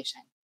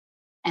regulation,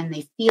 and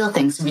they feel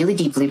things really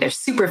deeply. They're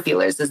super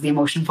feelers, is the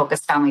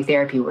emotion-focused family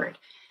therapy word.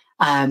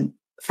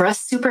 For us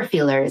super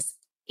feelers,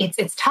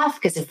 it's tough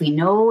because if we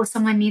know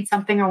someone needs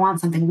something or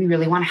wants something, we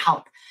really want to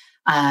help.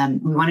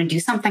 We want to do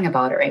something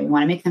about it, right? We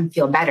want to make them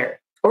feel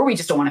better, or we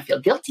just don't want to feel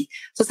guilty.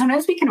 So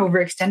sometimes we can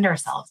overextend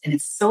ourselves, and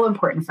it's so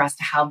important for us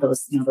to have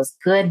those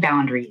good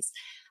boundaries,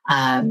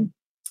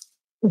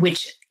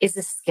 which is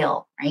a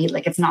skill, right?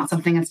 It's not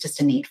something that's just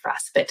innate for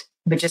us, but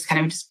just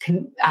kind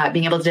of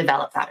being able to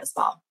develop that as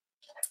well.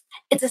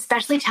 It's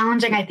especially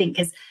challenging, I think,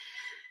 because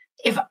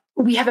if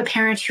we have a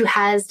parent who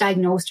has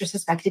diagnosed or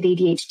suspected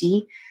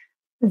ADHD,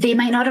 they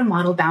might not have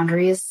modeled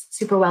boundaries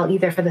super well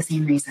either for the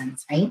same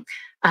reasons, right?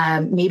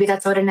 Maybe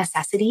that's out of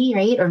necessity,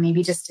 right? Or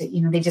maybe just,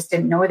 they just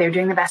didn't know they were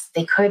doing the best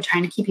they could,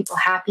 trying to keep people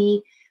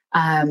happy.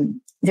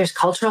 There's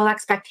cultural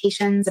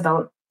expectations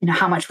about,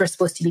 how much we're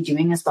supposed to be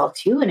doing as well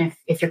too. And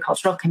if your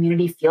cultural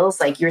community feels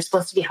like you're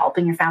supposed to be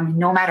helping your family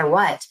no matter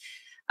what,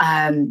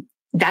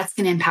 that's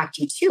going to impact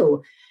you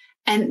too.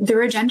 And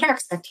there are gender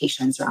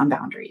expectations around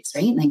boundaries,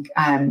 right?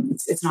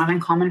 It's not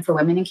uncommon for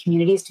women in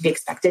communities to be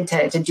expected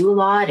to do a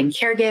lot and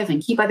caregive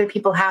and keep other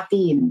people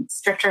happy and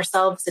stretch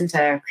ourselves and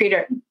to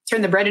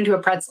turn the bread into a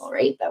pretzel,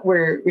 right? That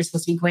we're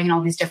supposed to be going in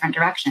all these different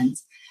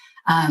directions.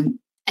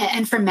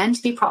 And for men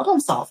to be problem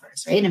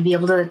solvers, right? And be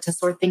able to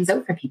sort things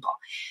out for people.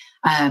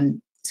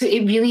 So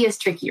it really is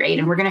tricky, right?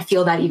 And we're going to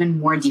feel that even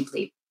more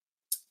deeply.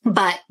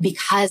 But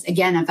because,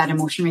 again, of that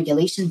emotion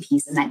regulation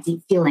piece and that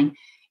deep feeling,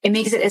 it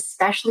makes it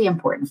especially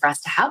important for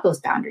us to have those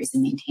boundaries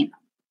and maintain them.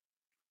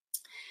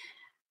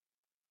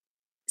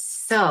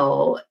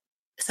 So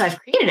I've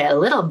created a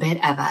little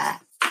bit of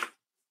a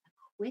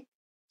quick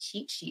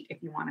cheat sheet,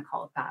 if you want to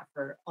call it that,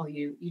 for all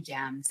you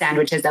jam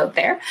sandwiches out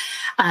there,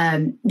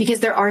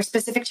 because there are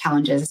specific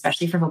challenges,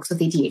 especially for folks with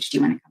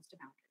ADHD when it comes to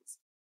boundaries.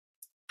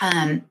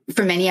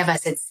 For many of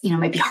us, it's,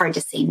 might be hard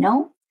to say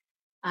no.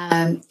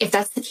 If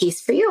that's the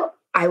case for you,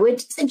 I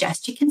would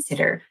suggest you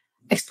consider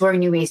exploring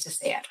new ways to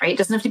say it, right? It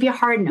doesn't have to be a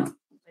hard no.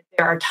 But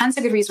there are tons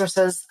of good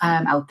resources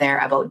out there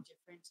about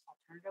different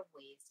alternative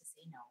ways to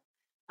say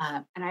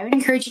no. And I would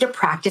encourage you to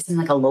practice in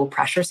like a low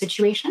pressure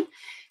situation.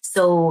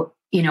 So,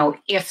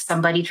 if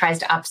somebody tries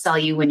to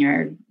upsell you when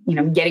you're,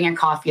 getting your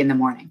coffee in the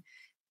morning,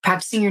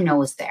 practicing your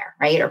no's there,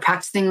 right? Or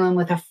practicing them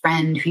with a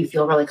friend who you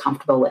feel really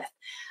comfortable with.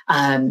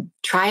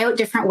 Try out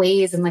different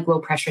ways in like low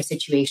pressure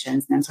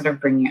situations and then sort of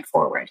bringing it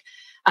forward.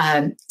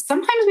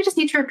 Sometimes we just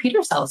need to repeat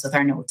ourselves with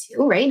our no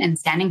too, right? And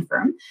standing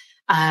firm.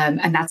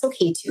 And that's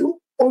okay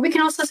too. Or we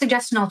can also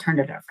suggest an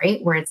alternative,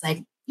 right? Where it's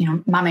like,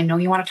 Mom, I know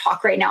you want to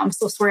talk right now. I'm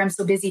so sorry. I'm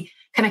so busy.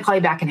 Can I call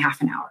you back in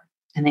half an hour?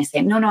 And they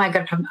say, no, I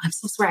got to talk. I'm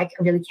so sorry. I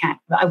really can't.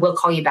 I will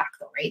call you back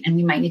though, right? And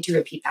we might need to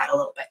repeat that a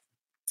little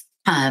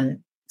bit.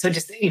 So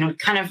just,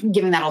 kind of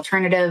giving that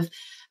alternative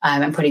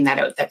and putting that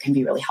out, that can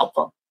be really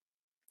helpful.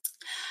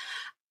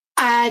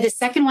 The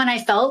second one I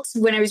felt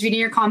when I was reading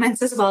your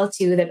comments as well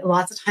too, that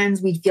lots of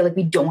times we feel like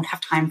we don't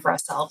have time for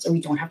ourselves or we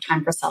don't have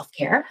time for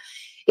self-care.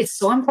 It's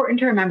so important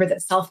to remember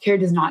that self-care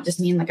does not just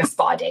mean like a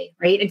spa day,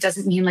 right? It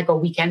doesn't mean like a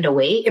weekend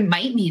away. It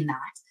might mean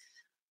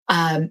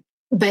that.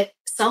 But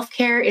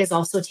self-care is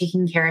also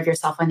taking care of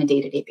yourself on a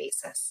day-to-day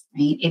basis,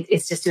 right?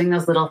 It's just doing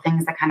those little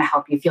things that kind of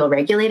help you feel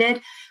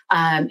regulated.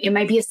 It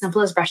might be as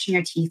simple as brushing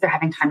your teeth or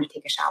having time to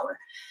take a shower.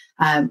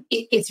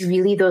 It's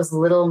really those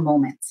little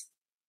moments.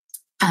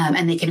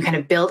 And they can kind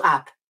of build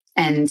up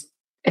and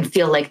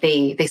feel like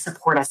they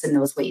support us in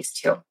those ways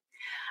too.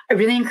 I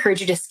really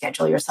encourage you to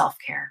schedule your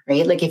self-care,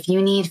 right? Like if you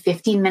need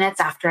 15 minutes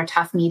after a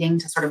tough meeting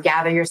to sort of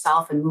gather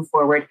yourself and move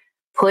forward,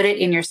 put it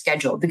in your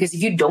schedule, because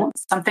if you don't,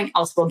 something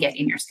else will get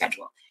in your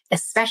schedule,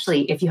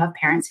 especially if you have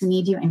parents who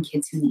need you and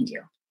kids who need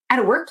you, at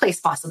a workplace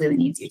possibly that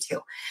needs you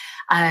too.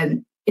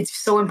 It's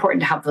so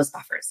important to have those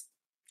buffers.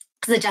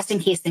 Because just in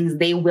case things,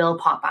 they will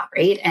pop up,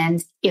 right?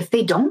 And if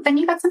they don't, then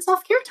you got some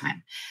self-care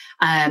time.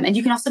 And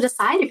you can also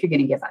decide if you're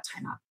going to give that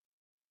time up.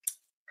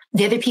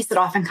 The other piece that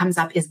often comes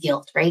up is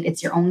guilt, right?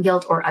 It's your own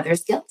guilt or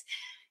others' guilt.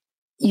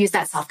 Use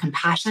that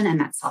self-compassion and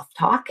that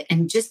self-talk.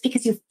 And just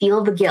because you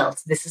feel the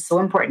guilt, this is so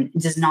important,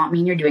 it does not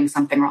mean you're doing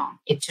something wrong.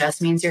 It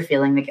just means you're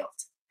feeling the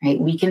guilt, right?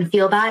 We can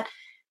feel that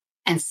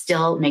and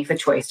still make the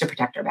choice to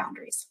protect our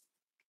boundaries.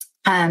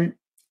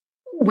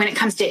 When it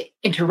comes to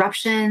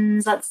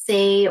interruptions, let's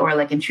say, or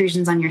like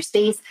intrusions on your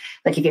space,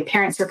 like if your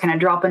parents are kind of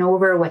dropping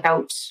over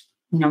without,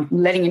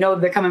 letting you know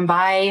they're coming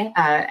by,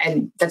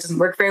 and that doesn't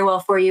work very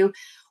well for you.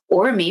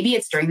 Or maybe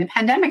it's during the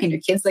pandemic and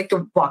your kids like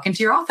to walk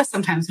into your office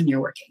sometimes when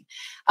you're working.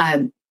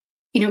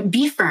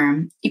 Be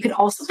firm. You can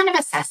also kind of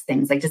assess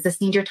things like, does this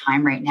need your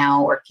time right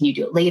now? Or can you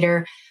do it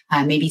later?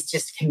 Maybe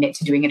just commit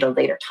to doing it at a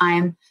later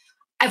time.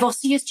 I've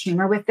also used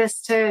humor with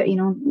this to,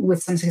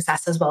 with some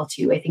success as well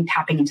too. I think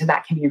tapping into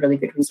that can be a really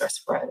good resource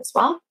for it as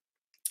well.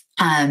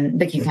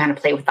 But you can kind of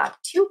play with that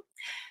too.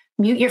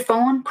 Mute your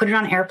phone, put it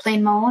on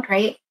airplane mode,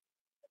 right?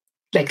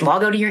 Like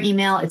log out of your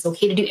email. It's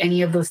okay to do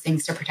any of those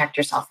things to protect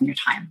yourself and your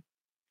time.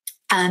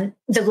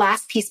 The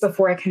last piece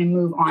before I kind of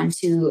move on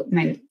to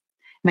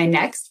my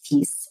next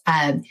piece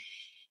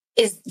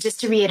is just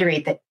to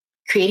reiterate that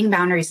creating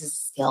boundaries is a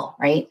skill,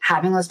 right?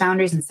 Having those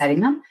boundaries and setting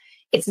them.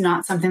 It's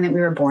not something that we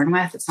were born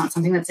with. It's not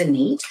something that's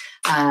innate.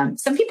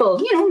 Some people,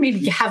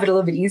 maybe have it a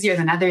little bit easier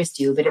than others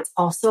do, but it's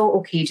also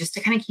okay just to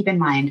kind of keep in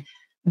mind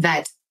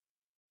that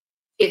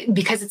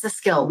because it's a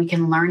skill, we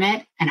can learn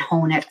it and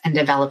hone it and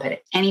develop it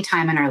at any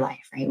time in our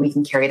life, right? We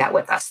can carry that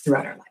with us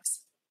throughout our lives.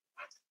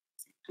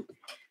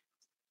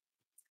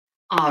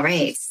 All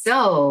right.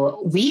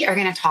 So we are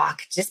going to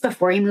talk just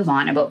before we move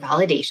on about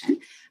validation.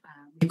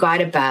 We've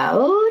got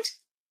about,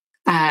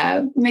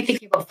 I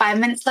think about 5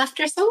 minutes left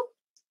or so.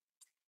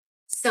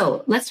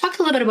 So let's talk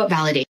a little bit about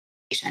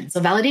validation.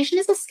 So validation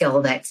is a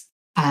skill that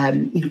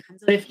comes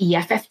out of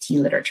EFFT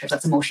literature. So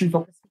that's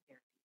emotion-focused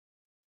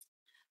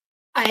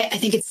therapy. I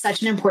think it's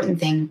such an important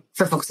thing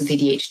for folks with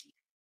ADHD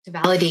to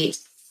validate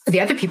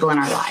the other people in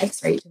our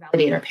lives, right? To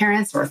validate our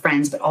parents or our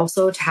friends, but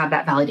also to have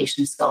that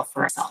validation skill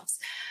for ourselves.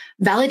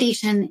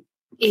 Validation,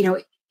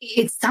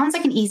 it sounds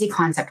like an easy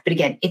concept, but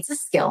again, it's a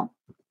skill.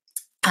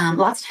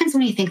 Lots of times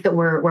when you think that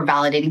we're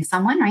validating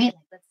someone, right? Like,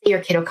 let's say your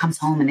kiddo comes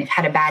home and they've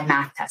had a bad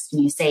math test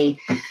and you say,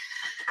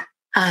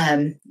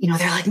 they're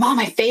like, Mom,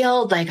 I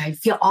failed. Like, I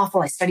feel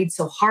awful. I studied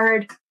so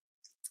hard.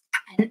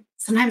 And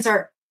sometimes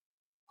our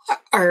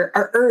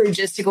urge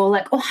is to go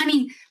like, oh,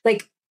 honey,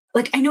 like,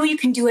 I know you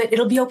can do it.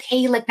 It'll be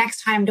okay. Like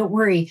next time, don't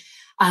worry.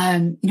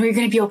 You're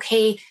going to be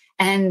okay.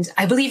 And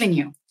I believe in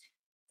you.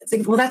 It's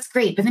like, well, that's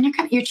great. But then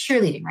you're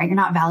cheerleading, right? You're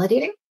not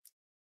validating.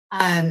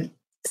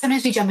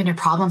 Sometimes we jump into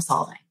problem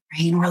solving.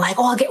 Right? And we're like,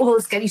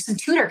 let's get you some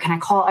tutor. Can I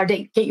call or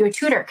get you a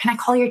tutor? Can I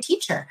call your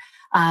teacher?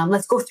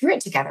 Let's go through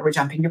it together. We're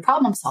jumping to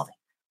problem solving.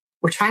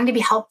 We're trying to be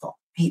helpful,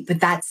 right?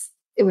 But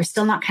we're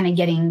still not kind of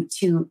getting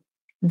to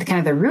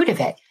the root of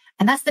it.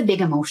 And that's the big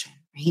emotion,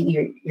 right?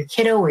 Your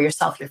kiddo or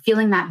yourself, you're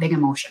feeling that big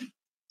emotion.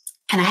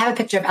 And I have a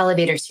picture of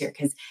elevators here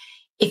because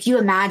if you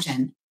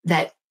imagine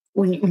that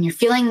when you're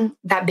feeling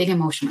that big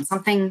emotion, when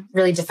something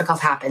really difficult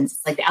happens,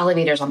 it's like the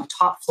elevator's on the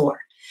top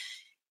floor.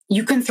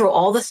 You can throw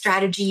all the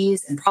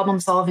strategies and problem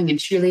solving and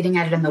cheerleading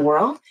at it in the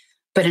world,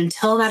 but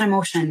until that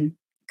emotion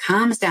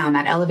calms down,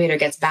 that elevator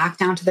gets back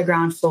down to the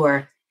ground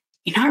floor,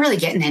 you're not really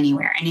getting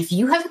anywhere. And if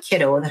you have a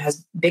kiddo that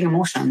has big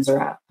emotions, or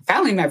a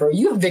family member,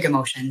 you have big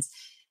emotions,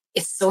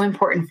 it's so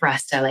important for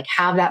us to like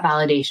have that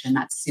validation,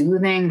 that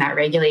soothing, that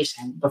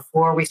regulation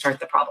before we start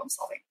the problem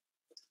solving.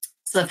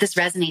 So if this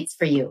resonates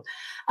for you,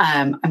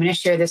 I'm going to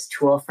share this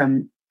tool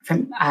from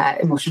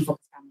Emotion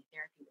Focused Family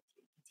Therapy with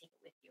you. You can take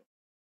it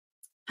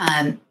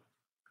with you.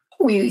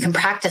 We can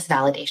practice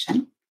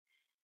validation.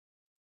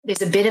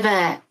 There's a bit of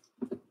a,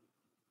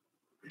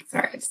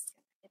 sorry, I just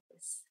get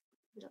this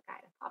little guy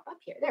to pop up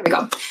here. There we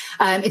go.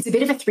 It's a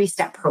bit of a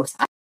 3-step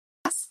process,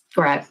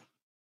 or a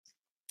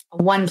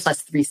 1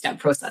 plus 3-step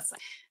process.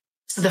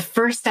 So the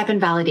first step in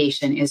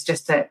validation is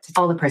just to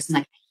tell the person,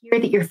 like, I hear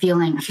that you're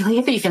feeling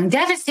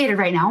devastated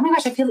right now. Oh my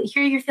gosh,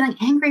 hear you're feeling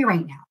angry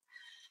right now.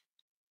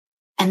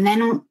 And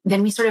then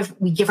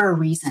we give our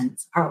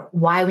reasons, or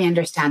why we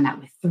understand that,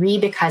 with 3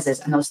 becauses.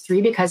 And those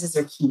 3 becauses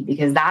are key,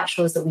 because that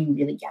shows that we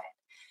really get it.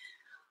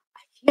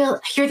 I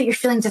hear that you're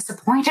feeling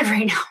disappointed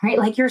right now, right?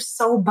 Like you're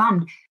so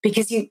bummed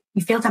because you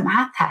failed a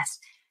math test.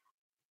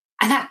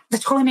 And that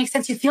totally makes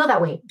sense. You feel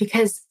that way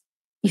because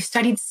you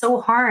studied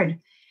so hard,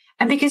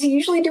 and because you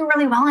usually do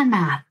really well in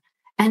math,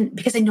 and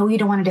because I know you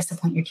don't want to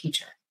disappoint your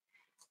teacher.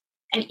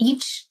 And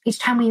each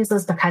time we use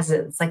those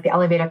becauses, it's like the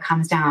elevator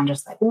comes down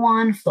just like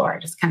 1 floor,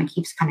 just kind of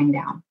keeps coming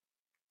down.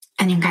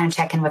 And you can kind of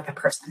check in with the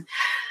person.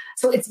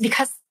 So it's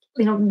because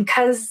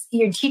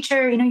your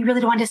teacher, you really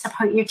don't want to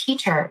disappoint your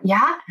teacher.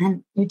 Yeah.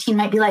 And your team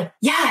might be like,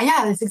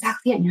 yeah, that's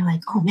exactly it. And you're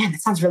like, oh man,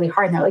 that sounds really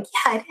hard. And they're like,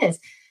 yeah, it is.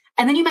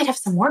 And then you might have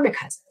some more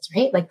becauses,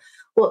 right? Like,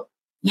 well,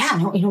 yeah,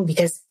 no,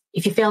 because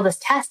if you fail this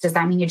test, does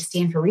that mean you're just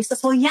staying for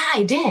recess? Well, yeah,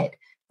 I did.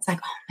 It's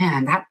like, oh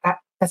man,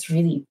 that's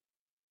really,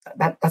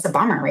 that's a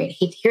bummer, right? I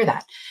hate to hear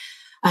that.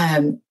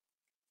 And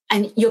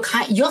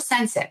you'll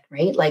sense it,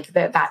 right? Like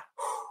that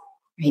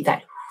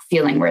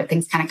feeling where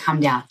things kind of come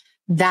down.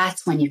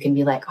 That's when you can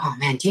be like, oh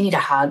man, do you need a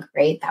hug,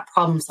 right? That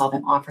problem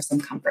solving offers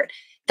some comfort.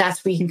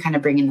 That's where you can kind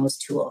of bring in those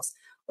tools.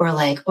 Or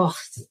like, oh,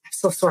 I'm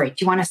so sorry. Do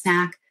you want a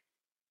snack?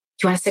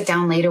 Do you want to sit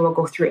down later? We'll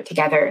go through it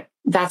together.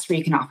 That's where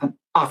you can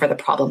offer the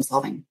problem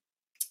solving.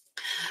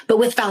 But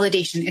with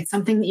validation, it's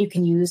something that you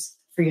can use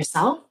for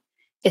yourself.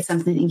 It's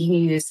something that you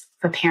can use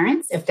for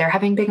parents if they're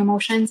having big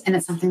emotions, and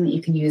it's something that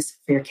you can use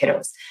for your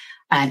kiddos.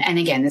 And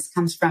again, this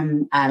comes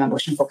from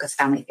emotion-focused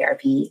family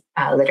therapy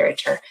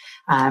literature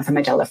from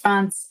Adele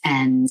LaFrance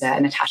and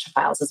Natasha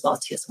Files as well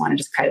too. So I want to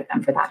just credit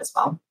them for that as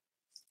well.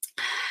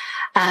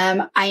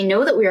 I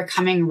know that we are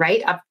coming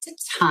right up to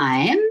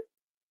time.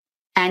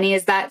 Annie,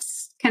 is that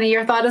kind of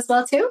your thought as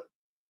well too?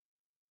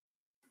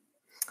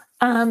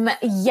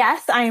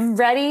 Yes, I'm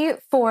ready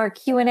for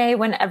Q&A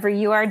whenever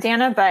you are,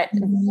 Danna,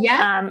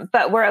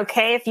 but we're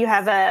okay if you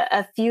have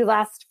a few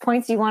last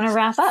points you want to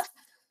wrap up.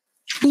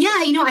 Yeah,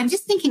 I'm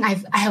just thinking I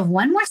have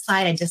one more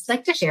slide I'd just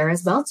like to share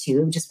as well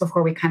too, just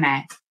before we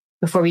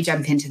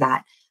jump into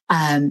that.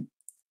 And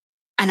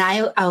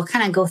I'll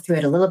kind of go through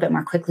it a little bit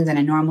more quickly than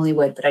I normally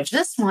would, but I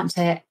just want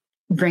to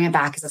bring it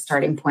back as a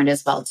starting point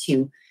as well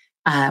too,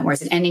 or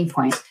as an ending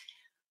point,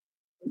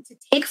 to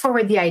take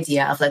forward the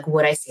idea of like,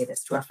 would I say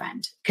this to a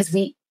friend? Because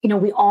we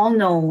all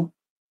know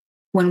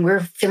when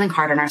we're feeling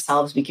hard on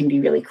ourselves, we can be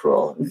really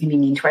cruel. We can be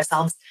mean to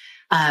ourselves.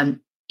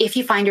 If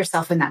you find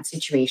yourself in that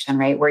situation,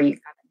 right, where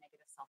you've got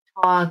negative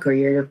self-talk, or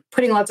you're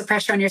putting lots of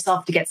pressure on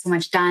yourself to get so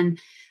much done,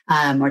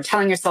 or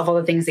telling yourself all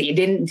the things that you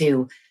didn't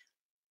do,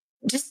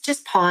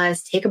 just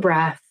pause, take a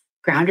breath,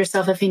 ground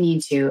yourself if you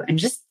need to, and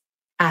just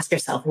ask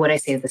yourself, would I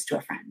say this to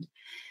a friend?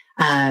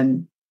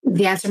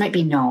 The answer might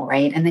be no,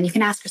 right? And then you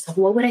can ask yourself,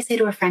 what would I say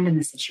to a friend in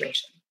this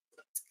situation?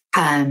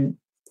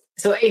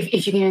 So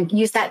if you can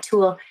use that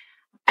tool,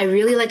 I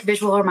really like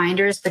visual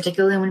reminders,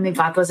 particularly when we've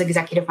got those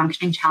executive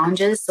functioning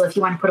challenges. So if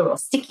you want to put a little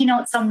sticky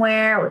note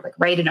somewhere, or like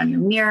write it on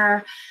your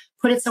mirror,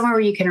 put it somewhere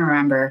where you can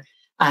remember,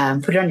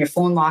 put it on your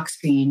phone lock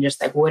screen,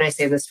 just like, would I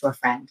say this to a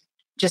friend?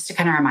 Just to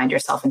kind of remind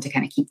yourself and to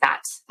kind of keep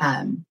that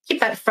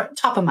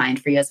top of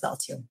mind for you as well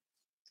too.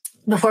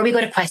 Before we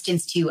go to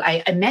questions too,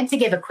 I meant to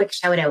give a quick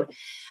shout out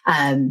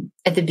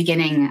at the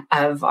beginning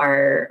of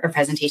our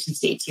presentation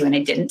today too, and I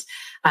didn't.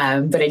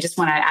 But I just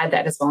want to add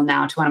that as well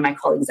now to one of my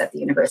colleagues at the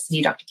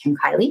university, Dr. Kim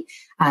Kiley.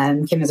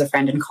 Kim is a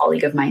friend and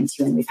colleague of mine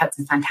too, and we've had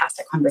some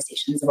fantastic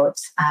conversations about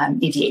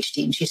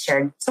ADHD, and she's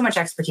shared so much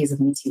expertise with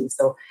me too.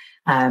 So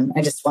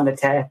I just wanted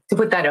to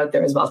put that out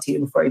there as well too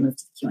before we move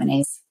to the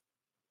Q&As.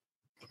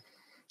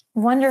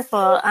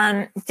 Wonderful.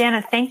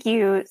 Danna, thank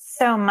you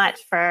so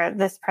much for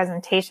this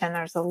presentation.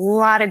 There's a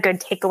lot of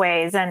good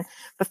takeaways. And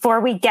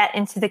before we get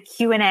into the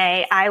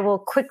Q&A, I will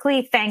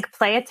quickly thank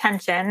Play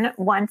Attention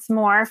once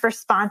more for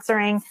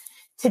sponsoring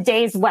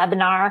today's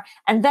webinar.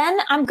 And then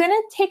I'm going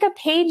to take a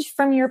page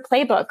from your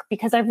playbook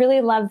because I really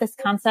love this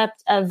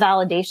concept of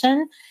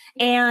validation.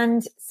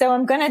 And so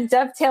I'm going to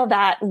dovetail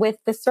that with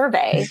the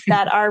survey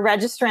that our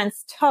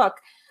registrants took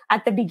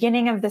at the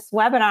beginning of this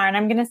webinar. And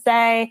I'm going to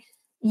say,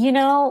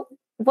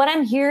 what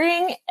I'm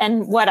hearing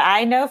and what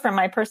I know from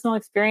my personal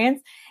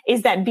experience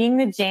is that being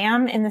the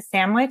jam in the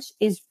sandwich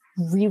is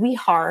really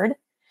hard.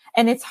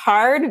 And it's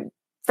hard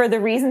for the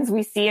reasons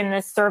we see in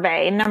this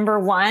survey. Number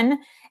one,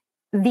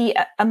 the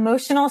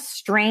emotional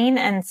strain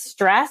and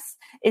stress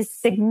is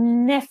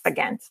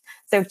significant.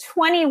 So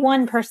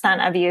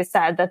 21% of you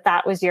said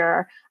that was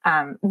your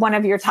one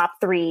of your top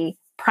 3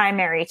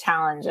 primary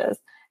challenges.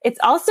 It's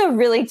also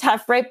really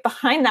tough right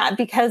behind that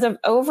because of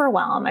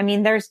overwhelm. I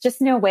mean, there's just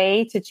no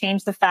way to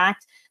change the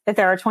fact that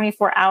there are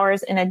 24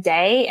 hours in a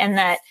day and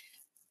that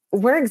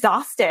we're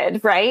exhausted,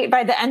 right?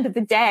 By the end of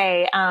the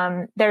day,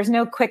 there's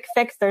no quick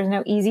fix. There's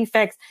no easy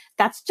fix.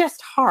 That's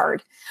just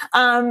hard.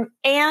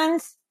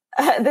 And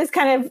this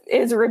kind of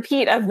is a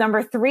repeat of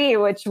number 3,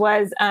 which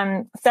was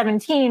almost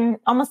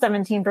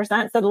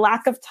 17%. So the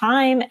lack of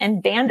time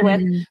and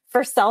bandwidth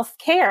for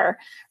self-care,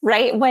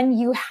 right? When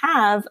you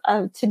have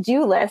a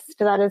to-do list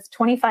that is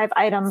 25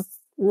 items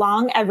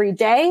long every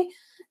day,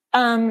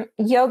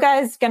 yoga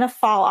is going to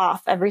fall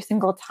off every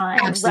single time,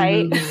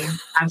 Absolutely. right?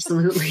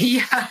 Absolutely.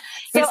 Yeah.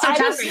 So it's so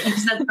tough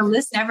because the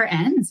list never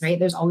ends, right?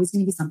 There's always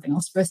going to be something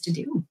else for us to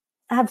do.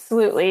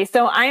 Absolutely.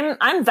 So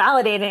I'm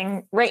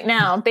validating right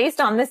now based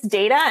on this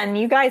data, and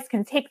you guys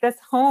can take this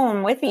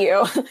home with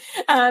you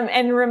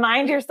and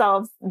remind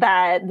yourselves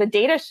that the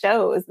data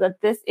shows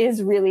that this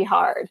is really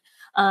hard,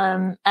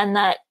 and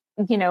that,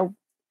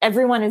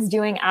 everyone is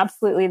doing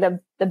absolutely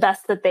the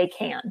best that they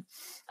can.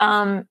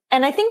 And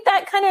I think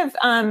that kind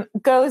of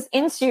goes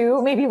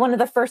into maybe one of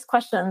the first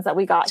questions that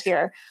we got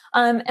here.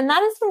 And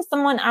that is from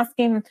someone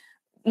asking,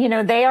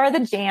 they are the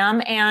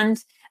jam and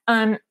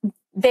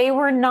they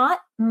were not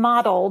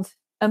modeled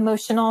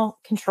emotional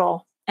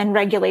control and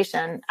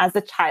regulation as a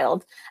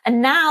child.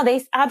 And now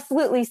they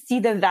absolutely see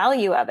the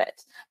value of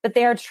it, but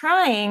they are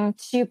trying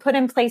to put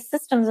in place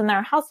systems in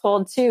their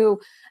household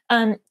to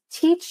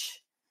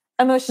teach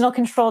emotional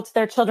control to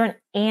their children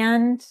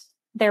and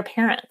their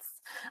parents.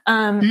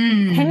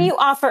 Can you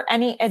offer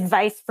any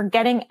advice for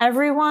getting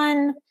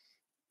everyone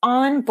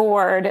on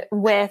board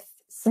with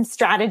some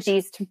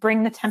strategies to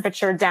bring the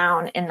temperature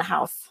down in the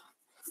house?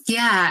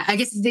 Yeah, I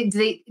guess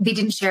they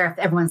didn't share if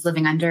everyone's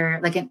living under,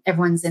 like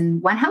everyone's in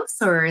one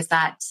house, or is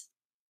that?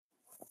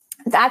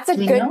 That's a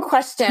good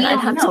question. I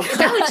don't know.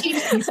 That would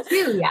change things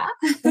too. Yeah.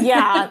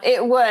 Yeah,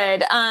 it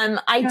would.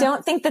 I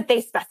don't think that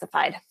they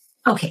specified.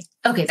 Okay,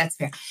 that's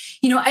fair.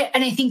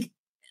 I think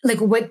like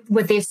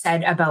what they've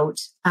said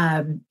about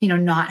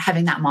not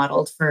having that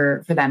modeled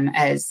for them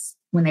as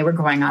when they were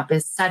growing up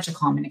is such a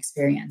common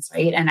experience,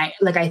 right? And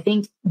I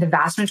think the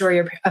vast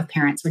majority of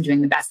parents were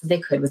doing the best that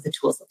they could with the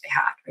tools that they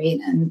had, right?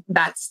 And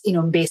that's,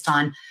 based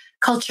on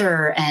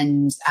culture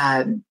and,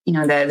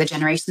 the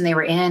generation they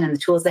were in and the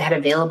tools they had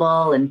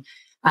available and,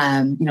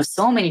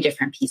 so many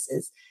different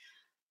pieces.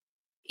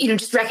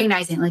 Just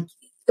recognizing like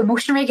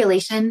emotion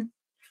regulation,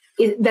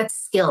 that's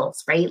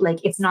skills, right? Like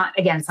it's not,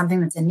 again, something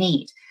that's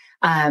innate.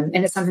 And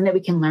it's something that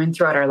we can learn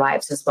throughout our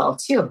lives as well,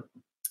 too.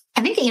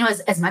 I think,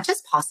 as much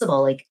as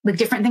possible, like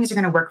different things are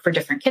going to work for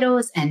different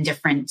kiddos and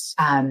different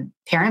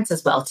parents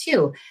as well,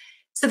 too.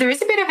 So there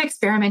is a bit of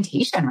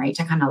experimentation, right?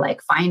 To kind of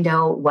like find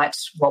out what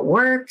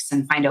works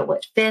and find out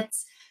what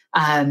fits,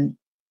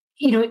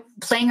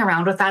 playing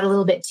around with that a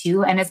little bit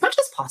too. And as much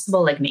as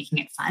possible, like making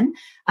it fun.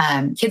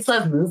 Kids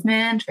love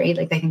movement, right?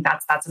 Like I think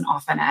that's an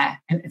often I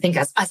think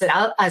as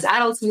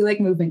adults, we like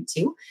movement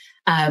too.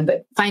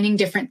 But finding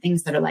different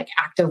things that are like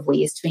active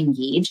ways to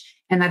engage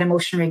and that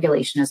emotion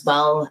regulation as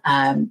well,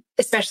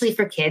 especially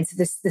for kids.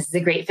 This is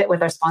a great fit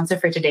with our sponsor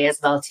for today as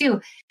well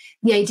too.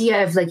 The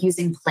idea of like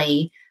using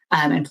play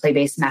and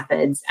play-based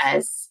methods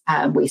as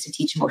ways to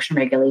teach emotion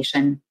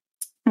regulation.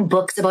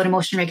 Books about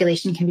emotion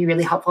regulation can be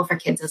really helpful for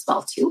kids as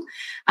well too.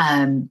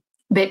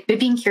 But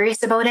being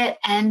curious about it,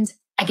 and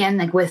again,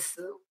 like with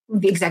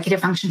the executive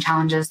function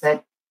challenges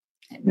that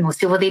most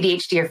people with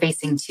ADHD are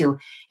facing too,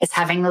 is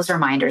having those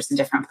reminders in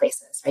different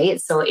places,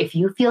 right? So if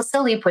you feel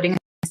silly putting a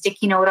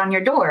sticky note on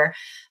your door,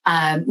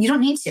 you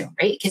don't need to,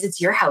 right? Because it's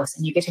your house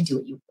and you get to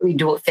do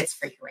what fits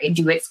for you, right?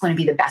 Do what's going to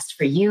be the best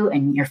for you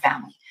and your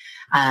family.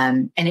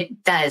 And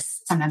it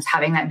does sometimes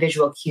having that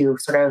visual cue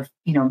sort of,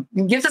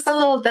 gives us that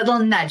little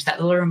nudge,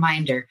 that little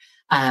reminder,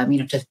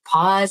 to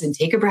pause and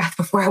take a breath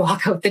before I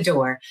walk out the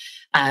door,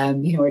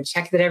 or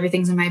check that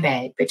everything's in my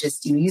bag. But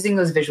just, using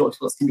those visual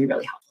tools can be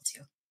really helpful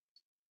too.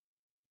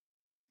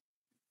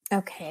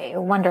 Okay,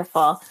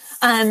 wonderful.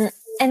 And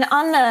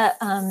on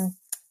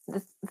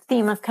the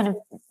theme of kind of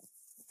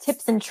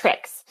tips and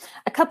tricks,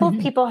 a couple of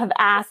people have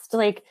asked,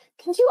 like,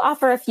 can you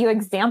offer a few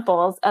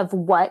examples of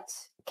what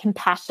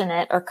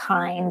compassionate or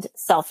kind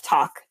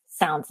self-talk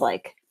sounds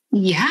like?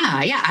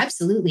 Yeah,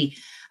 absolutely.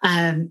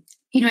 I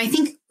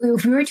think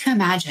if we were to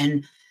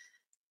imagine,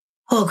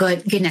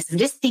 goodness, I'm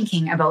just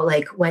thinking about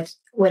like what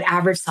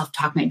average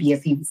self-talk might be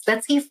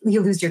let's say if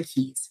you lose your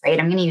keys, right?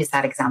 I'm going to use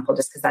that example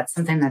just because that's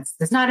something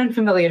that's not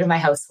unfamiliar to my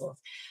household.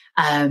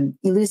 You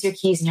lose your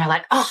keys and you're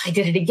like, oh, I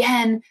did it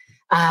again.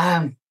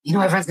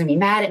 Everyone's going to be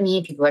mad at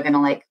me. People are going to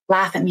like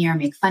laugh at me or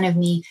make fun of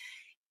me.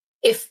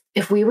 If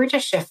we were to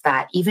shift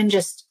that, even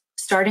just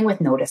starting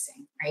with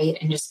noticing, right?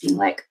 And just being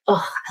like,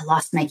 oh, I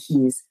lost my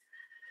keys.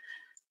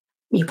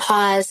 You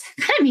pause,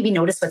 kind of maybe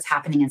notice what's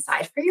happening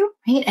inside for you,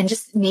 right? And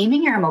just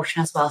naming your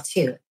emotion as well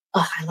too.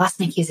 Oh, I lost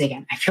my keys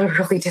again. I feel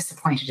really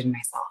disappointed in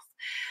myself.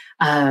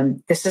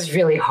 This is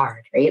really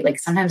hard, right? Like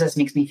sometimes this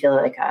makes me feel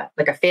like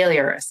a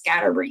failure or a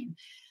scatterbrain.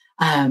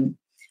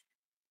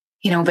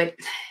 But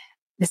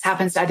this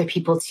happens to other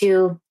people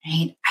too,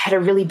 right? I had a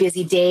really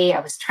busy day.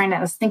 I was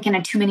thinking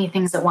of too many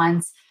things at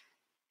once.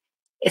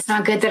 It's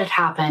not good that it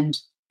happened,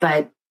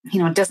 but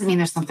it doesn't mean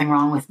there's something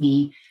wrong with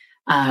me.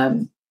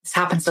 This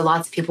happens to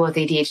lots of people with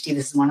ADHD.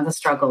 This is one of the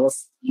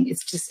struggles.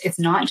 It's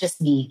not just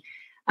me.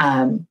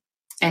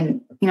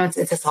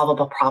 It's a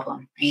solvable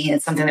problem, right?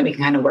 It's something that we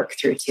can kind of work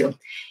through too.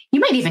 You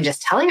might even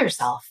just tell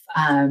yourself,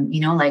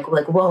 like,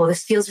 whoa,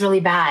 this feels really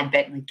bad,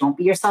 but like, don't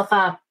beat yourself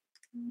up.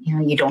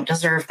 You don't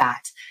deserve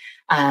that.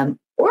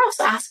 Or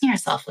also asking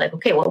yourself like,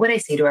 okay, what would I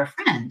say to a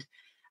friend?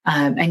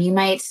 And you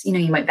might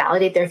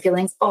validate their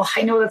feelings. Oh,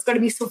 I know that's going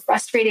to be so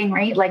frustrating,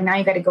 right? Like now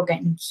you got to go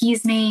get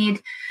keys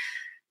made.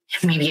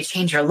 Maybe you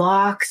change your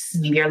locks.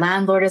 Maybe your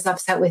landlord is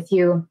upset with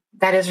you.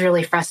 That is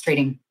really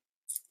frustrating.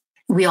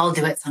 We all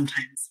do it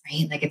sometimes,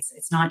 right? Like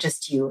it's not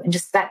just you, and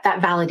just that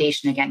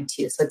validation again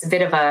too. So it's a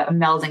bit of a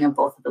melding of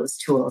both of those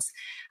tools.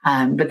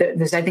 But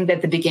I think that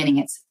at the beginning,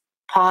 it's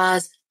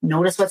pause,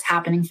 notice what's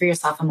happening for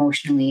yourself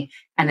emotionally,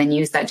 and then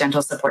use that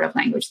gentle supportive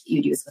language that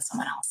you'd use with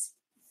someone else.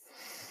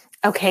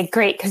 Okay,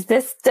 great. Because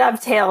this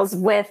dovetails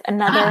with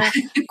another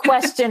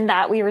question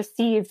that we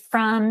received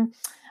from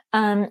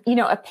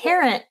a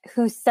parent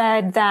who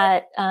said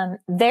that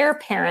their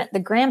parent, the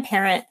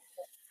grandparent,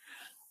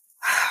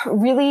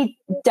 really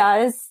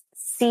does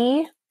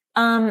see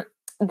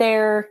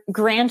their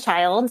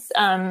grandchild's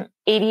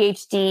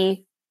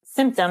ADHD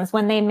symptoms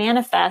when they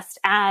manifest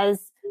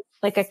as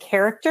like a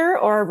character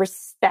or a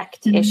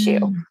respect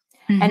issue,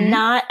 and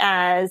not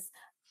as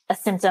a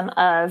symptom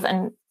of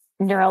a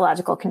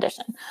neurological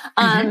condition.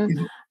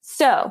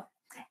 So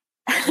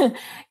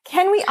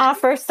can we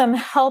offer some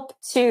help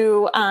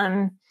to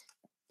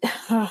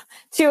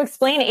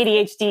explain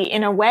ADHD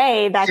in a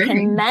way that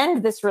can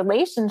mend this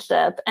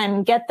relationship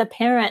and get the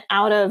parent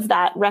out of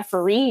that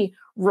referee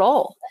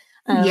role,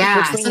 which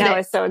we know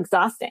is so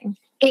exhausting?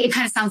 It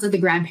kind of sounds like the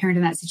grandparent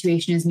in that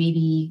situation is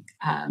maybe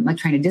like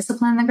trying to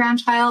discipline the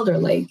grandchild, or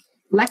like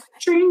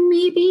lecturing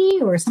maybe,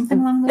 or something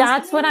along those lines.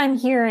 That's what I'm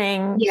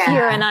hearing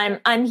here. And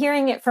I'm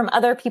hearing it from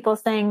other people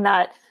saying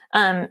that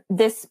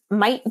this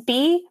might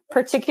be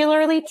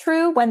particularly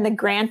true when the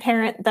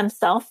grandparent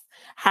themselves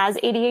has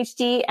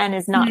ADHD and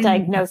is not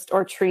diagnosed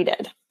or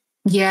treated.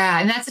 Yeah.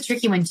 And that's a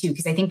tricky one too,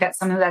 because I think that's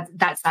some of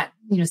that's that,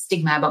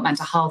 stigma about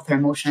mental health or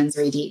emotions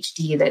or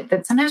ADHD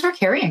that sometimes we're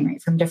carrying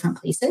right from different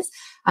places.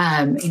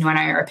 And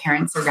our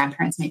parents or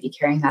grandparents might be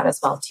carrying that as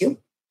well too.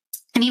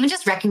 And even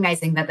just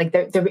recognizing that like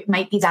there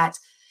might be that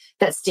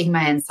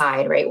stigma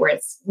inside, right? Where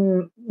it's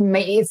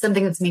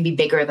something that's maybe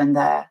bigger than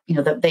the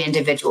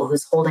individual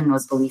who's holding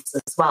those beliefs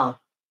as well.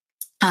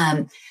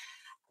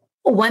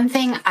 One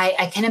thing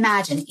I can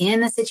imagine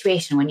in the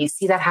situation when you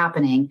see that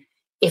happening,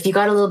 if you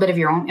got a little bit of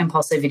your own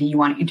impulsivity, you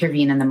want to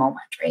intervene in the moment,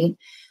 right?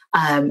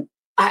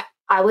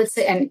 I would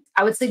say, and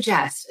I would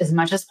suggest as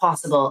much as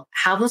possible,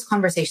 have those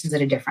conversations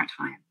at a different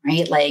time,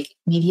 right? Like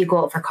maybe you go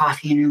out for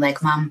coffee and you're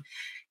like, Mom,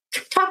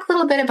 talk a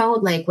little bit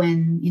about like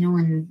when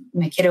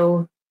my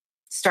kiddo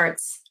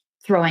starts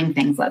throwing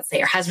things, let's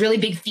say, or has really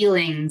big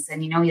feelings,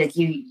 and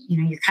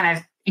you're kind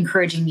of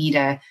encouraging me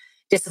to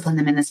discipline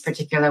them in this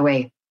particular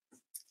way.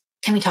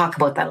 Can we talk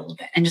about that a little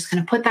bit and just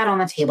kind of put that on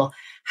the table?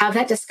 Have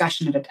that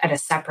discussion at a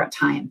separate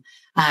time.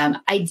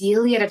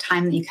 Ideally at a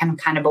time that you can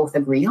kind of both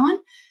agree on,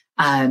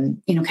 kind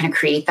of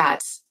create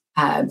that,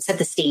 set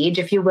the stage,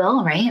 if you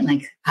will, right?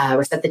 Like,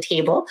 or set the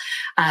table,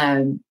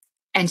 and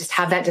just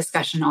have that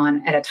discussion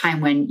on at a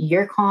time when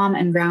you're calm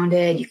and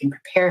grounded, you can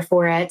prepare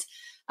for it.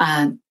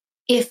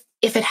 If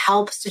it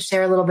helps to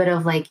share a little bit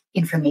of like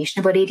information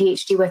about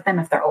ADHD with them,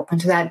 if they're open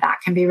to that, that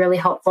can be really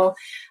helpful.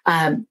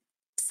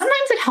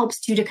 Sometimes it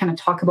helps too to kind of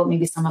talk about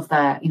maybe some of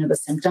the, the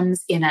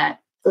symptoms in a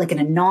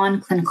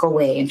non-clinical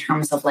way, in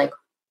terms of like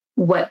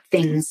what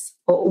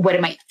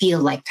it might feel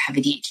like to have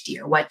ADHD,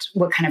 or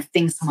what kind of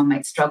things someone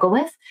might struggle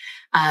with.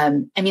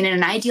 In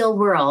an ideal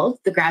world,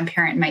 the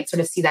grandparent might sort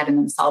of see that in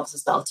themselves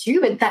as well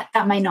too, but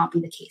that might not be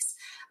the case.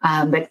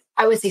 But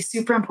I would say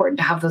super important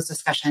to have those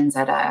discussions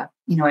at a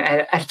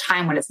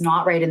time when it's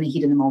not right in the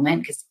heat of the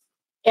moment, because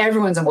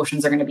everyone's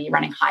emotions are going to be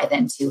running high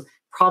then too.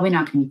 Probably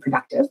not going to be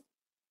productive.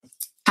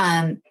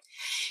 And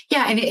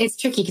it's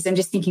tricky because I'm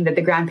just thinking that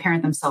the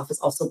grandparent themselves is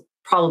also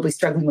probably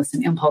struggling with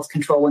some impulse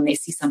control when they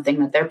see something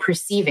that they're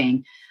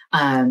perceiving,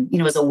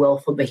 as a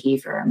willful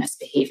behavior or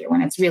misbehavior,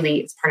 when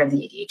it's part of the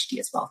ADHD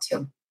as well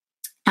too.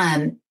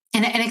 And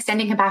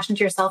extending compassion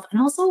to yourself, and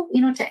also,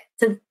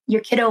 to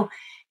your kiddo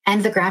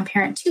and the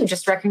grandparent too,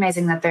 just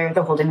recognizing that they're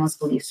holding those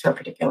beliefs for a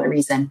particular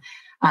reason.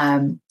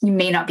 You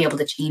may not be able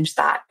to change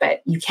that,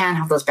 but you can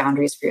have those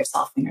boundaries for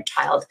yourself and your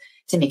child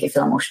to make it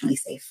feel emotionally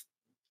safe.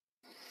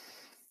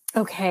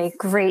 Okay,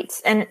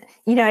 great. And,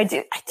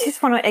 I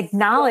just want to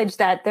acknowledge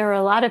that there are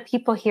a lot of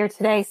people here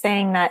today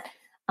saying that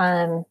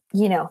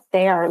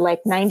they are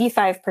like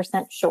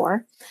 95%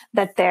 sure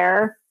that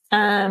their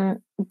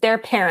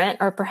parent,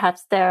 or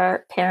perhaps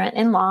their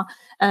parent-in-law,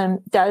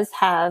 does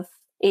have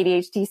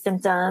ADHD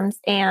symptoms,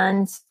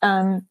 and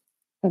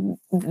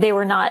they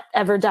were not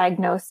ever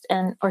diagnosed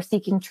or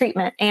seeking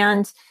treatment.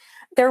 And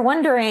they're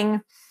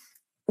wondering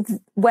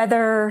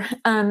whether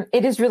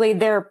it is really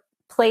their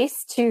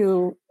place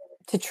to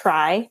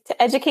try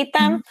to educate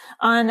them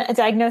on a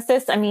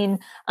diagnosis. I mean,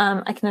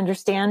 I can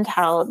understand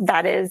how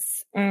that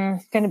is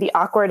going to be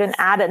awkward and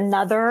add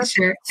another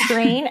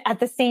strain. At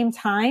the same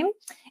time,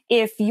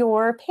 if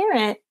your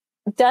parent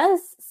does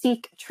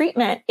seek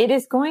treatment, it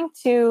is going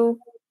to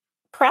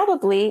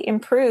probably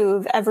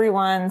improve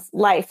everyone's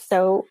life.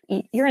 So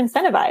you're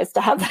incentivized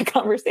to have that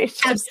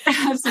conversation.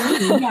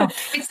 Absolutely. Yeah.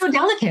 It's so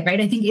delicate,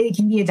 right? I think it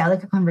can be a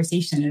delicate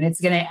conversation, and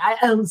it's going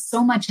to,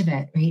 so much of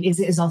it, right,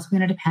 is also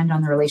going to depend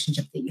on the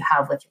relationship that you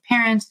have with your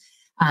parent,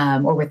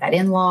 or with that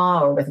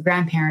in-law, or with a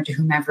grandparent, or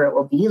whomever it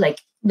will be. Like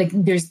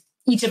there's,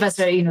 each of us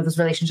are, those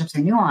relationships are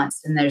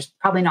nuanced, and there's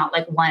probably not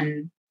like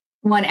one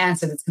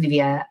answer that's going to be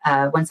a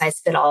one size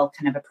fit all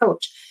kind of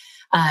approach.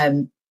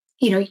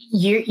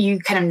 You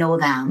kind of know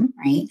them,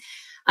 right?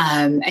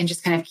 And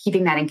just kind of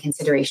keeping that in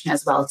consideration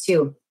as well,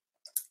 too.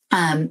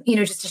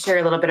 Just to share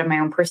a little bit of my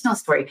own personal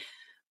story.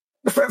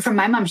 From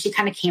my mom, she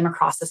kind of came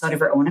across this out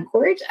of her own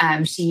accord.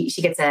 She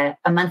gets a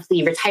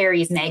monthly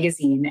retirees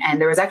magazine,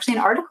 and there was actually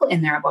an article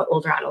in there about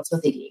older adults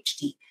with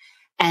ADHD.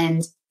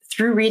 And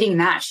through reading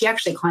that, she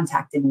actually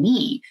contacted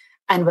me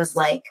and was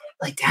like,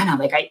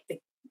 Danna,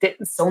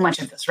 so much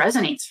of this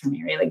resonates for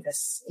me, right? Like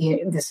this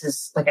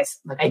is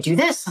I do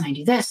this and I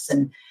do this,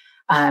 and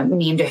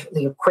named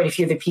quite a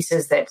few of the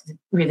pieces that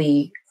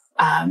really,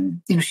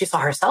 she saw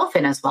herself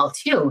in as well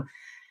too.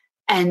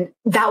 And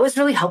that was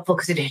really helpful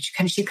because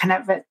she kind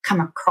of come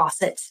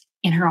across it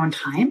in her own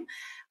time.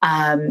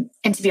 And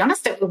to be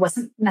honest, it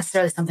wasn't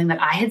necessarily something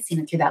that I had seen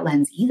it through that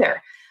lens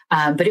either.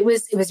 But it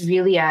was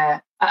really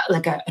a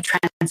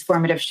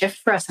transformative shift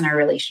for us in our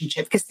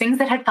relationship, because things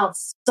that had felt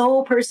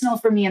so personal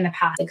for me in the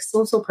past, like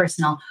so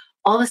personal,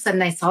 all of a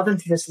sudden I saw them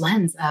through this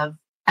lens of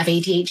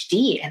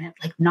ADHD, and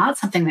it's like not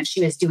something that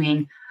she was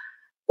doing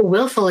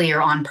willfully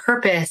or on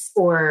purpose,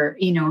 or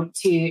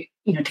to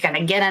kind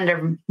of get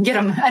under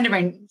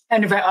my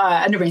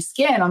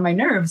skin, on my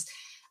nerves.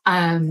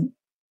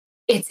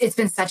 It's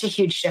been such a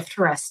huge shift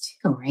for us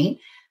too, right?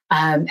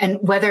 And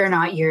whether or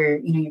not your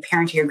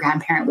parent or your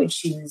grandparent would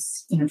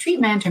choose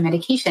treatment or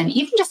medication,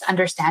 even just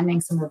understanding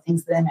some of the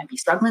things that they might be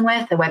struggling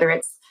with, whether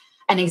it's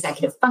an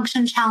executive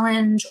function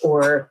challenge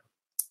or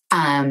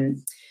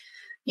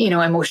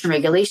emotional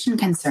regulation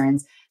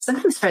concerns,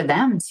 sometimes for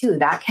them too,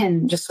 that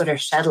can just sort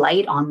of shed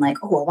light on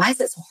why is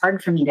it so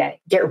hard for me to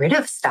get rid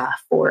of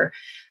stuff? Or,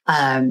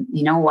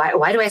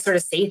 why do I sort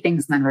of say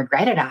things and then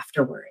regret it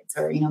afterwards?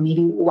 Or,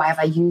 maybe why have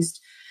I used,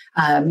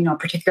 a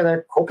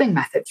particular coping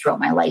method throughout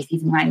my life,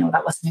 even when I know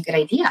that wasn't a good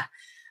idea?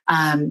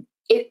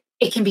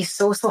 It can be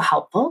so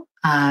helpful.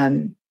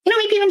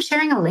 Maybe even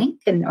sharing a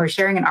link or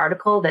sharing an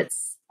article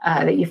that's,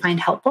 that you find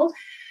helpful.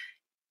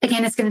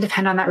 Again, it's going to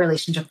depend on that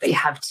relationship that you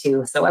have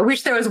too. So I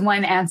wish there was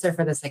one answer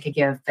for this I could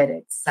give, but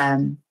it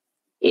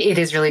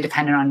is really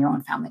dependent on your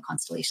own family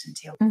constellation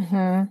too.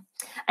 Mm-hmm.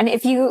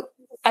 And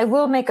I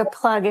will make a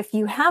plug, if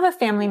you have a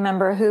family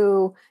member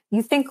who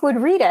you think would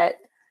read it,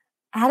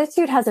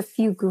 Attitude has a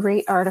few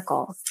great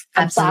articles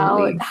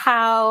Absolutely. about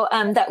how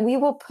that we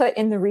will put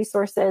in the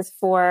resources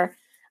for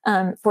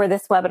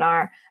this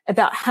webinar,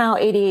 about how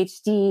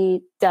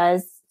ADHD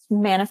does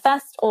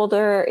manifest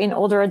in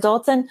older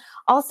adults, and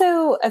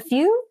also a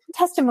few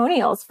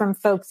testimonials from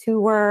folks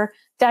who were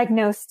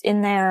diagnosed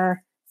in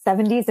their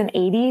 70s and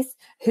 80s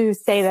who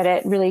say that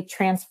it really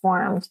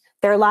transformed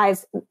their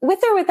lives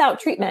with or without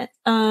treatment.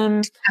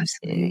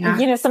 Absolutely.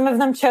 Yeah. Some of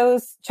them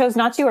chose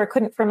not to or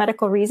couldn't for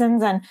medical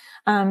reasons, and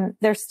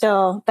there's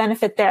still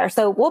benefit there.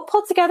 So we'll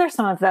pull together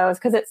some of those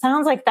because it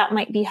sounds like that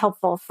might be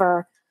helpful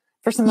for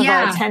some of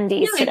our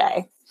attendees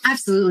today.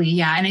 Absolutely.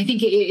 Yeah. And I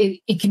think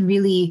it can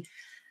really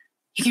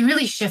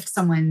shift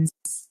someone's,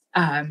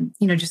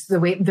 just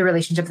the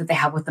relationship that they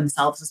have with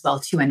themselves as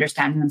well, to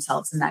understanding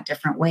themselves in that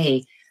different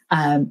way.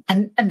 And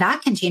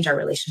that can change our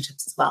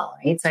relationships as well,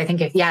 right? So I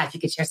think if you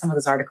could share some of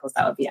those articles,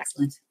 that would be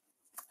excellent.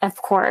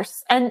 Of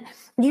course. And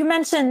you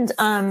mentioned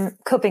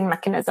coping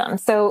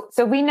mechanisms. So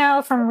we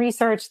know from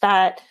research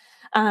that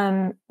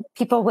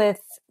people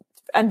with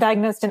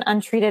undiagnosed and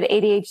untreated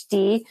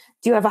ADHD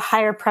do have a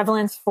higher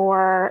prevalence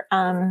for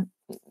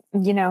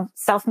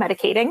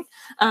self-medicating.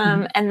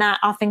 And that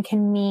often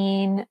can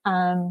mean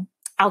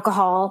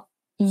alcohol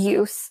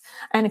use.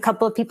 And a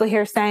couple of people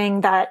here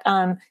saying that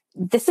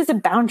this is a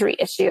boundary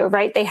issue,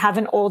 right? They have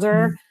an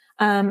older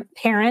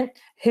parent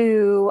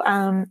who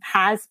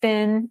has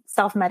been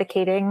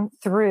self-medicating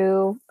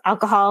through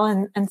alcohol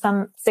and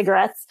some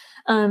cigarettes.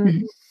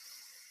 That's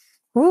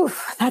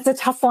a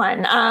tough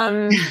one.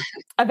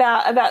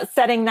 About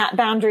setting that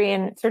boundary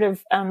and sort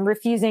of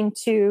refusing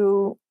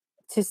to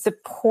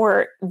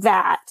support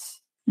that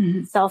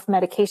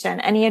self-medication.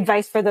 Any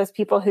advice for those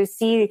people who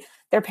see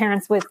their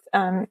parents with,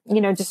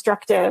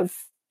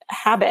 destructive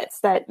habits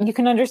that you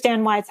can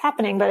understand why it's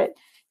happening, but it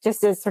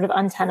just is sort of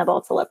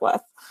untenable to live with.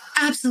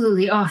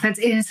 Absolutely. Oh, it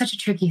is such a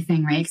tricky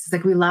thing, right? Because it's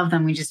like we love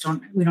them, we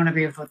don't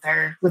agree with what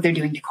they're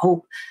doing to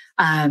cope.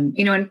 And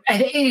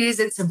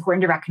it's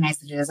important to recognize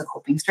that it is a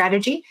coping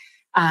strategy,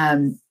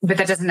 but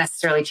that doesn't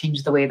necessarily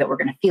change the way that we're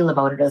going to feel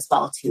about it as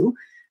well, too.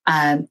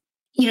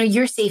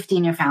 Your safety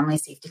and your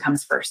family's safety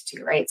comes first,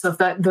 too, right? So if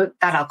that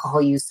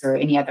alcohol use or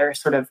any other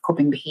sort of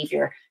coping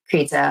behavior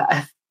creates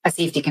a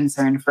safety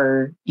concern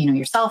for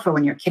yourself or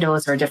when your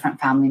kiddos or a different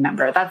family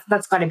member,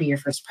 that's got to be your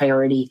first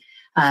priority.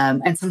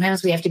 And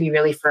sometimes we have to be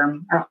really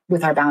firm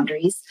with our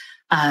boundaries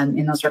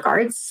in those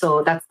regards.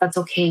 So that's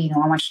okay.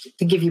 I want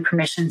to give you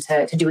permission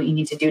to do what you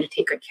need to do to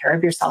take good care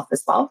of yourself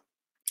as well.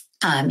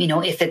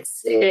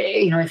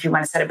 If you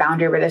want to set a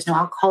boundary where there's no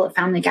alcohol at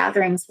family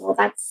gatherings, well,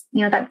 that's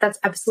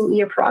absolutely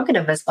your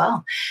prerogative as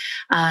well.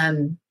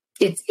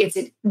 It's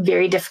a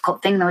very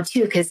difficult thing though,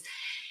 too, because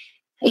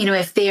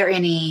if they are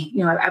in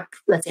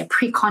let's say a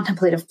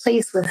pre-contemplative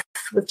place with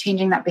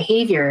changing that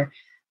behavior,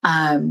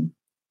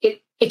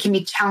 it can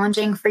be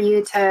challenging for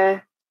you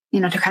to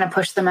kind of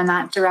push them in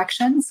that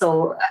direction.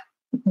 So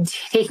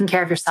taking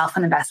care of yourself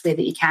in the best way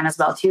that you can as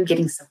well, too,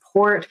 getting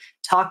support,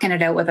 talking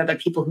it out with other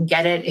people who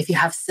get it. If you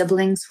have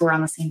siblings who are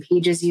on the same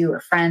page as you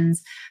or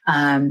friends,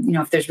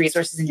 if there's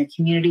resources in your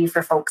community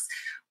for folks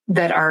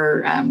that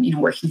are,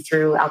 working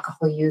through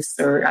alcohol use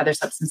or other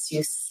substance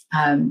use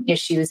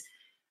issues,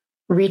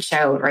 reach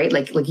out, right?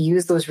 Like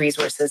use those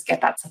resources,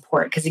 get that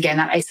support. Because again,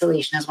 that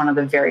isolation is one of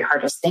the very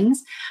hardest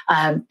things.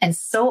 And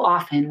so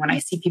often when I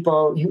see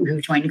people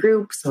who join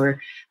groups or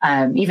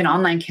even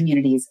online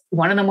communities,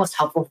 one of the most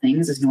helpful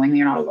things is knowing that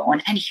you're not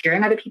alone and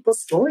hearing other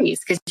people's stories,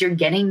 because you're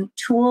getting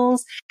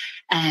tools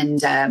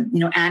and,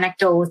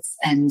 anecdotes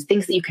and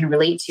things that you can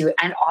relate to.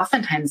 And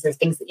oftentimes there's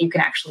things that you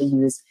can actually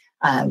use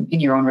in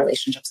your own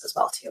relationships as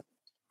well, too.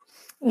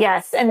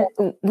 Yes. And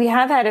we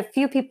have had a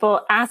few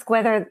people ask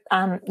whether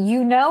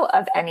you know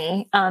of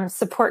any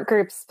support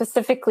groups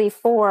specifically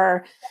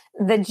for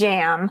the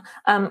jam,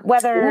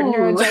 whether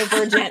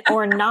neurodivergent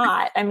or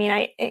not. I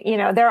mean,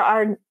 there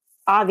are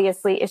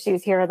obviously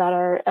issues here that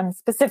are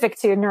specific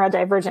to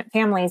neurodivergent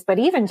families, but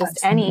even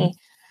just any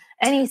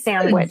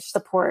sandwich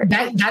support.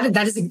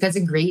 That's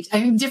a great,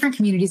 different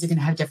communities are going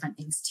to have different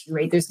things too,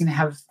 right? There's going to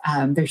have,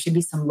 there should be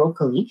some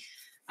locally.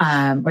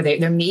 Or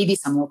there may be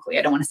some locally,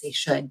 I don't want to say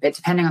should, but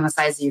depending on the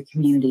size of your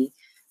community,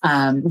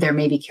 there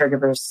may be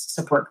caregivers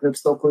support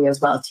groups locally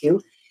as well,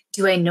 too.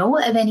 Do I know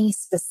of any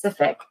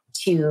specific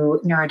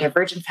to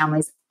neurodivergent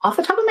families? Off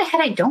the top of my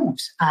head, I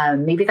don't.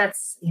 Maybe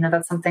that's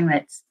something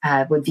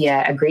that would be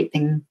a great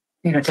thing,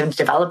 to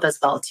develop as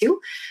well,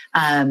 too.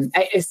 I'm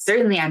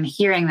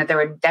hearing that there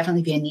would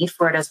definitely be a need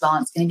for it as well.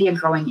 And it's going to be a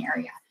growing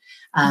area.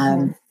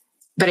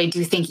 But I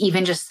do think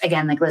even just,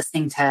 again, like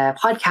listening to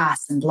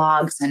podcasts and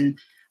blogs and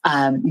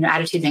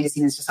Attitude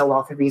Magazine is just a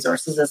wealth of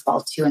resources as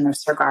well, too, in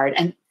this regard.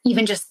 And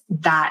even just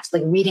that,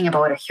 like reading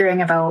about or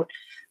hearing about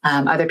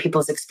other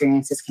people's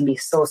experiences can be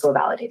so, so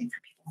validating for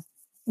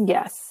people.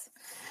 Yes.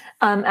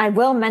 I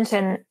will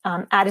mention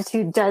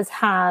Attitude does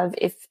have,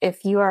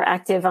 if you are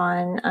active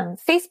on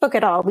Facebook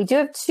at all, we do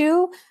have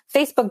 2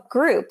 Facebook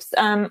groups,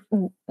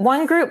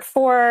 one group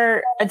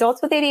for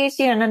adults with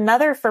ADHD and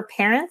another for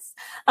parents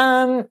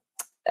of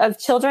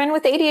children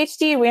with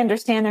ADHD. We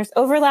understand there's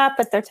overlap,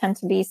 but there tend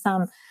to be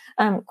some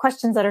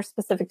questions that are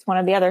specific to one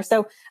or the other.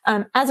 So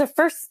as a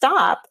first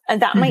stop,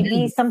 that might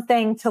be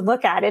something to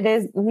look at.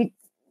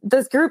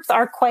 Those groups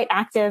are quite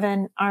active,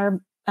 and our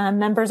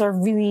members are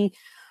really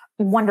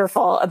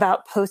wonderful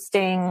about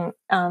posting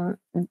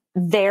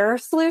their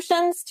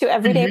solutions to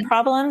everyday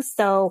problems.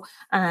 So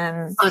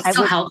it's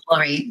so helpful,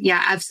 right?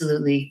 Yeah,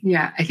 absolutely.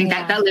 Yeah, I think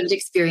that lived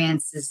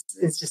experience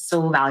is just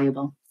so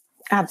valuable.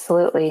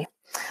 Absolutely.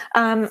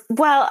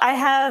 Well, I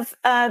have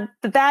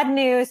the bad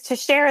news to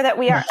share that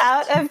we are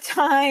out of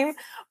time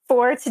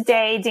for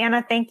today.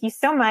 Danna, thank you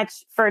so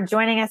much for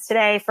joining us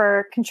today,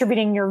 for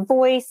contributing your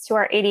voice to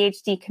our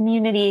ADHD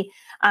community,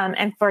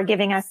 and for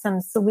giving us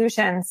some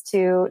solutions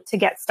to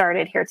get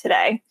started here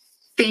today.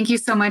 Thank you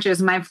so much. It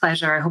was my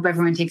pleasure. I hope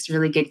everyone takes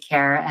really good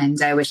care,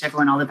 and I wish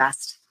everyone all the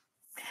best.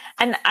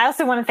 And I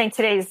also want to thank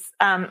today's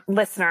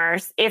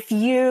listeners. If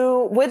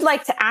you would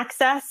like to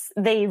access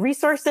the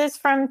resources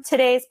from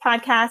today's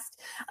podcast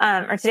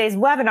or today's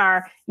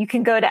webinar, you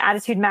can go to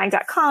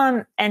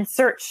attitudemag.com and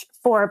search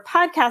for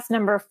podcast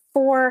number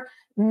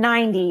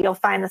 490. You'll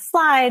find the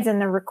slides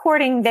and the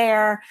recording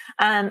there.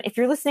 If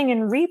you're listening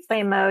in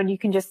replay mode, you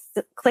can just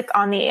click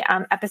on the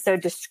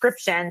episode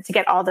description to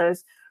get all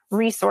those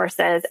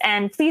resources.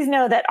 And please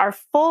know that our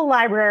full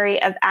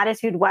library of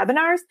Attitude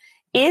webinars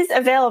is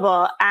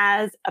available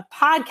as a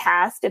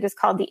podcast. It is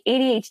called the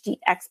ADHD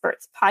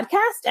Experts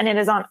Podcast, and it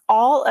is on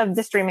all of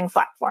the streaming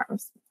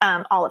platforms,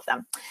 all of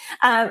them.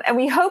 And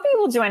we hope you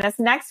will join us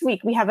next week.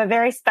 We have a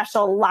very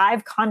special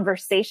live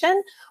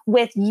conversation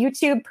with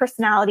YouTube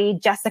personality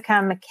Jessica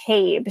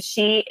McCabe.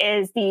 She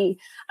is the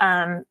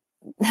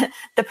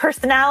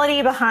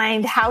personality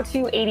behind How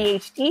to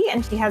ADHD,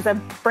 and she has a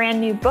brand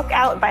new book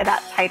out by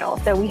that title.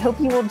 So we hope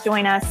you will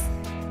join us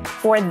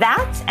for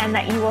that, and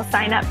that you will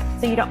sign up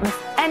so you don't miss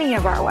any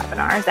of our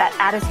webinars at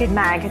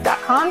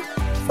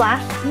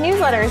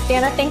attitudemag.com/newsletters.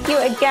 Danna, thank you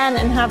again,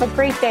 and have a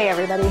great day,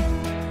 everybody.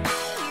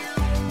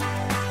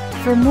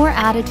 For more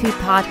Attitude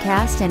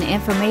podcasts and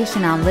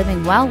information on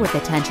living well with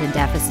attention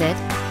deficit,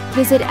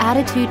 visit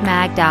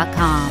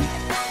attitudemag.com.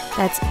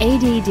 That's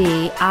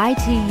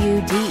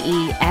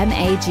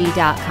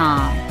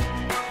ADDITUDEMAG.com.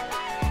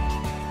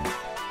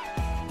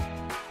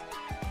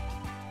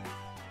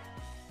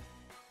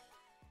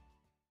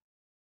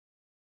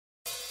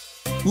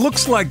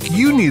 Looks like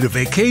you need a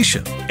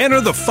vacation.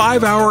 Enter the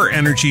 5-Hour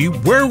Energy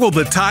Where Will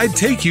the Tide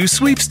Take You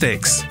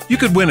sweepstakes. You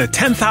could win a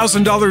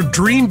 $10,000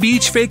 dream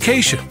beach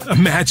vacation.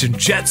 Imagine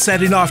jet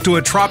setting off to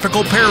a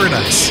tropical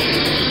paradise,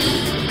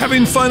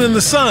 having fun in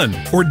the sun,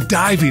 or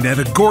diving at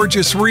a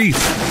gorgeous reef.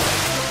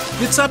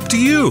 It's up to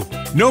you.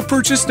 No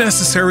purchase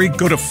necessary.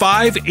 Go to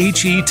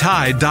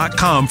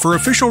 5HETide.com for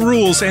official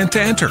rules and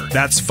to enter.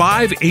 That's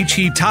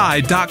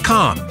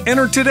 5HETide.com.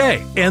 Enter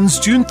today. Ends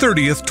June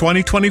 30th,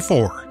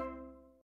 2024.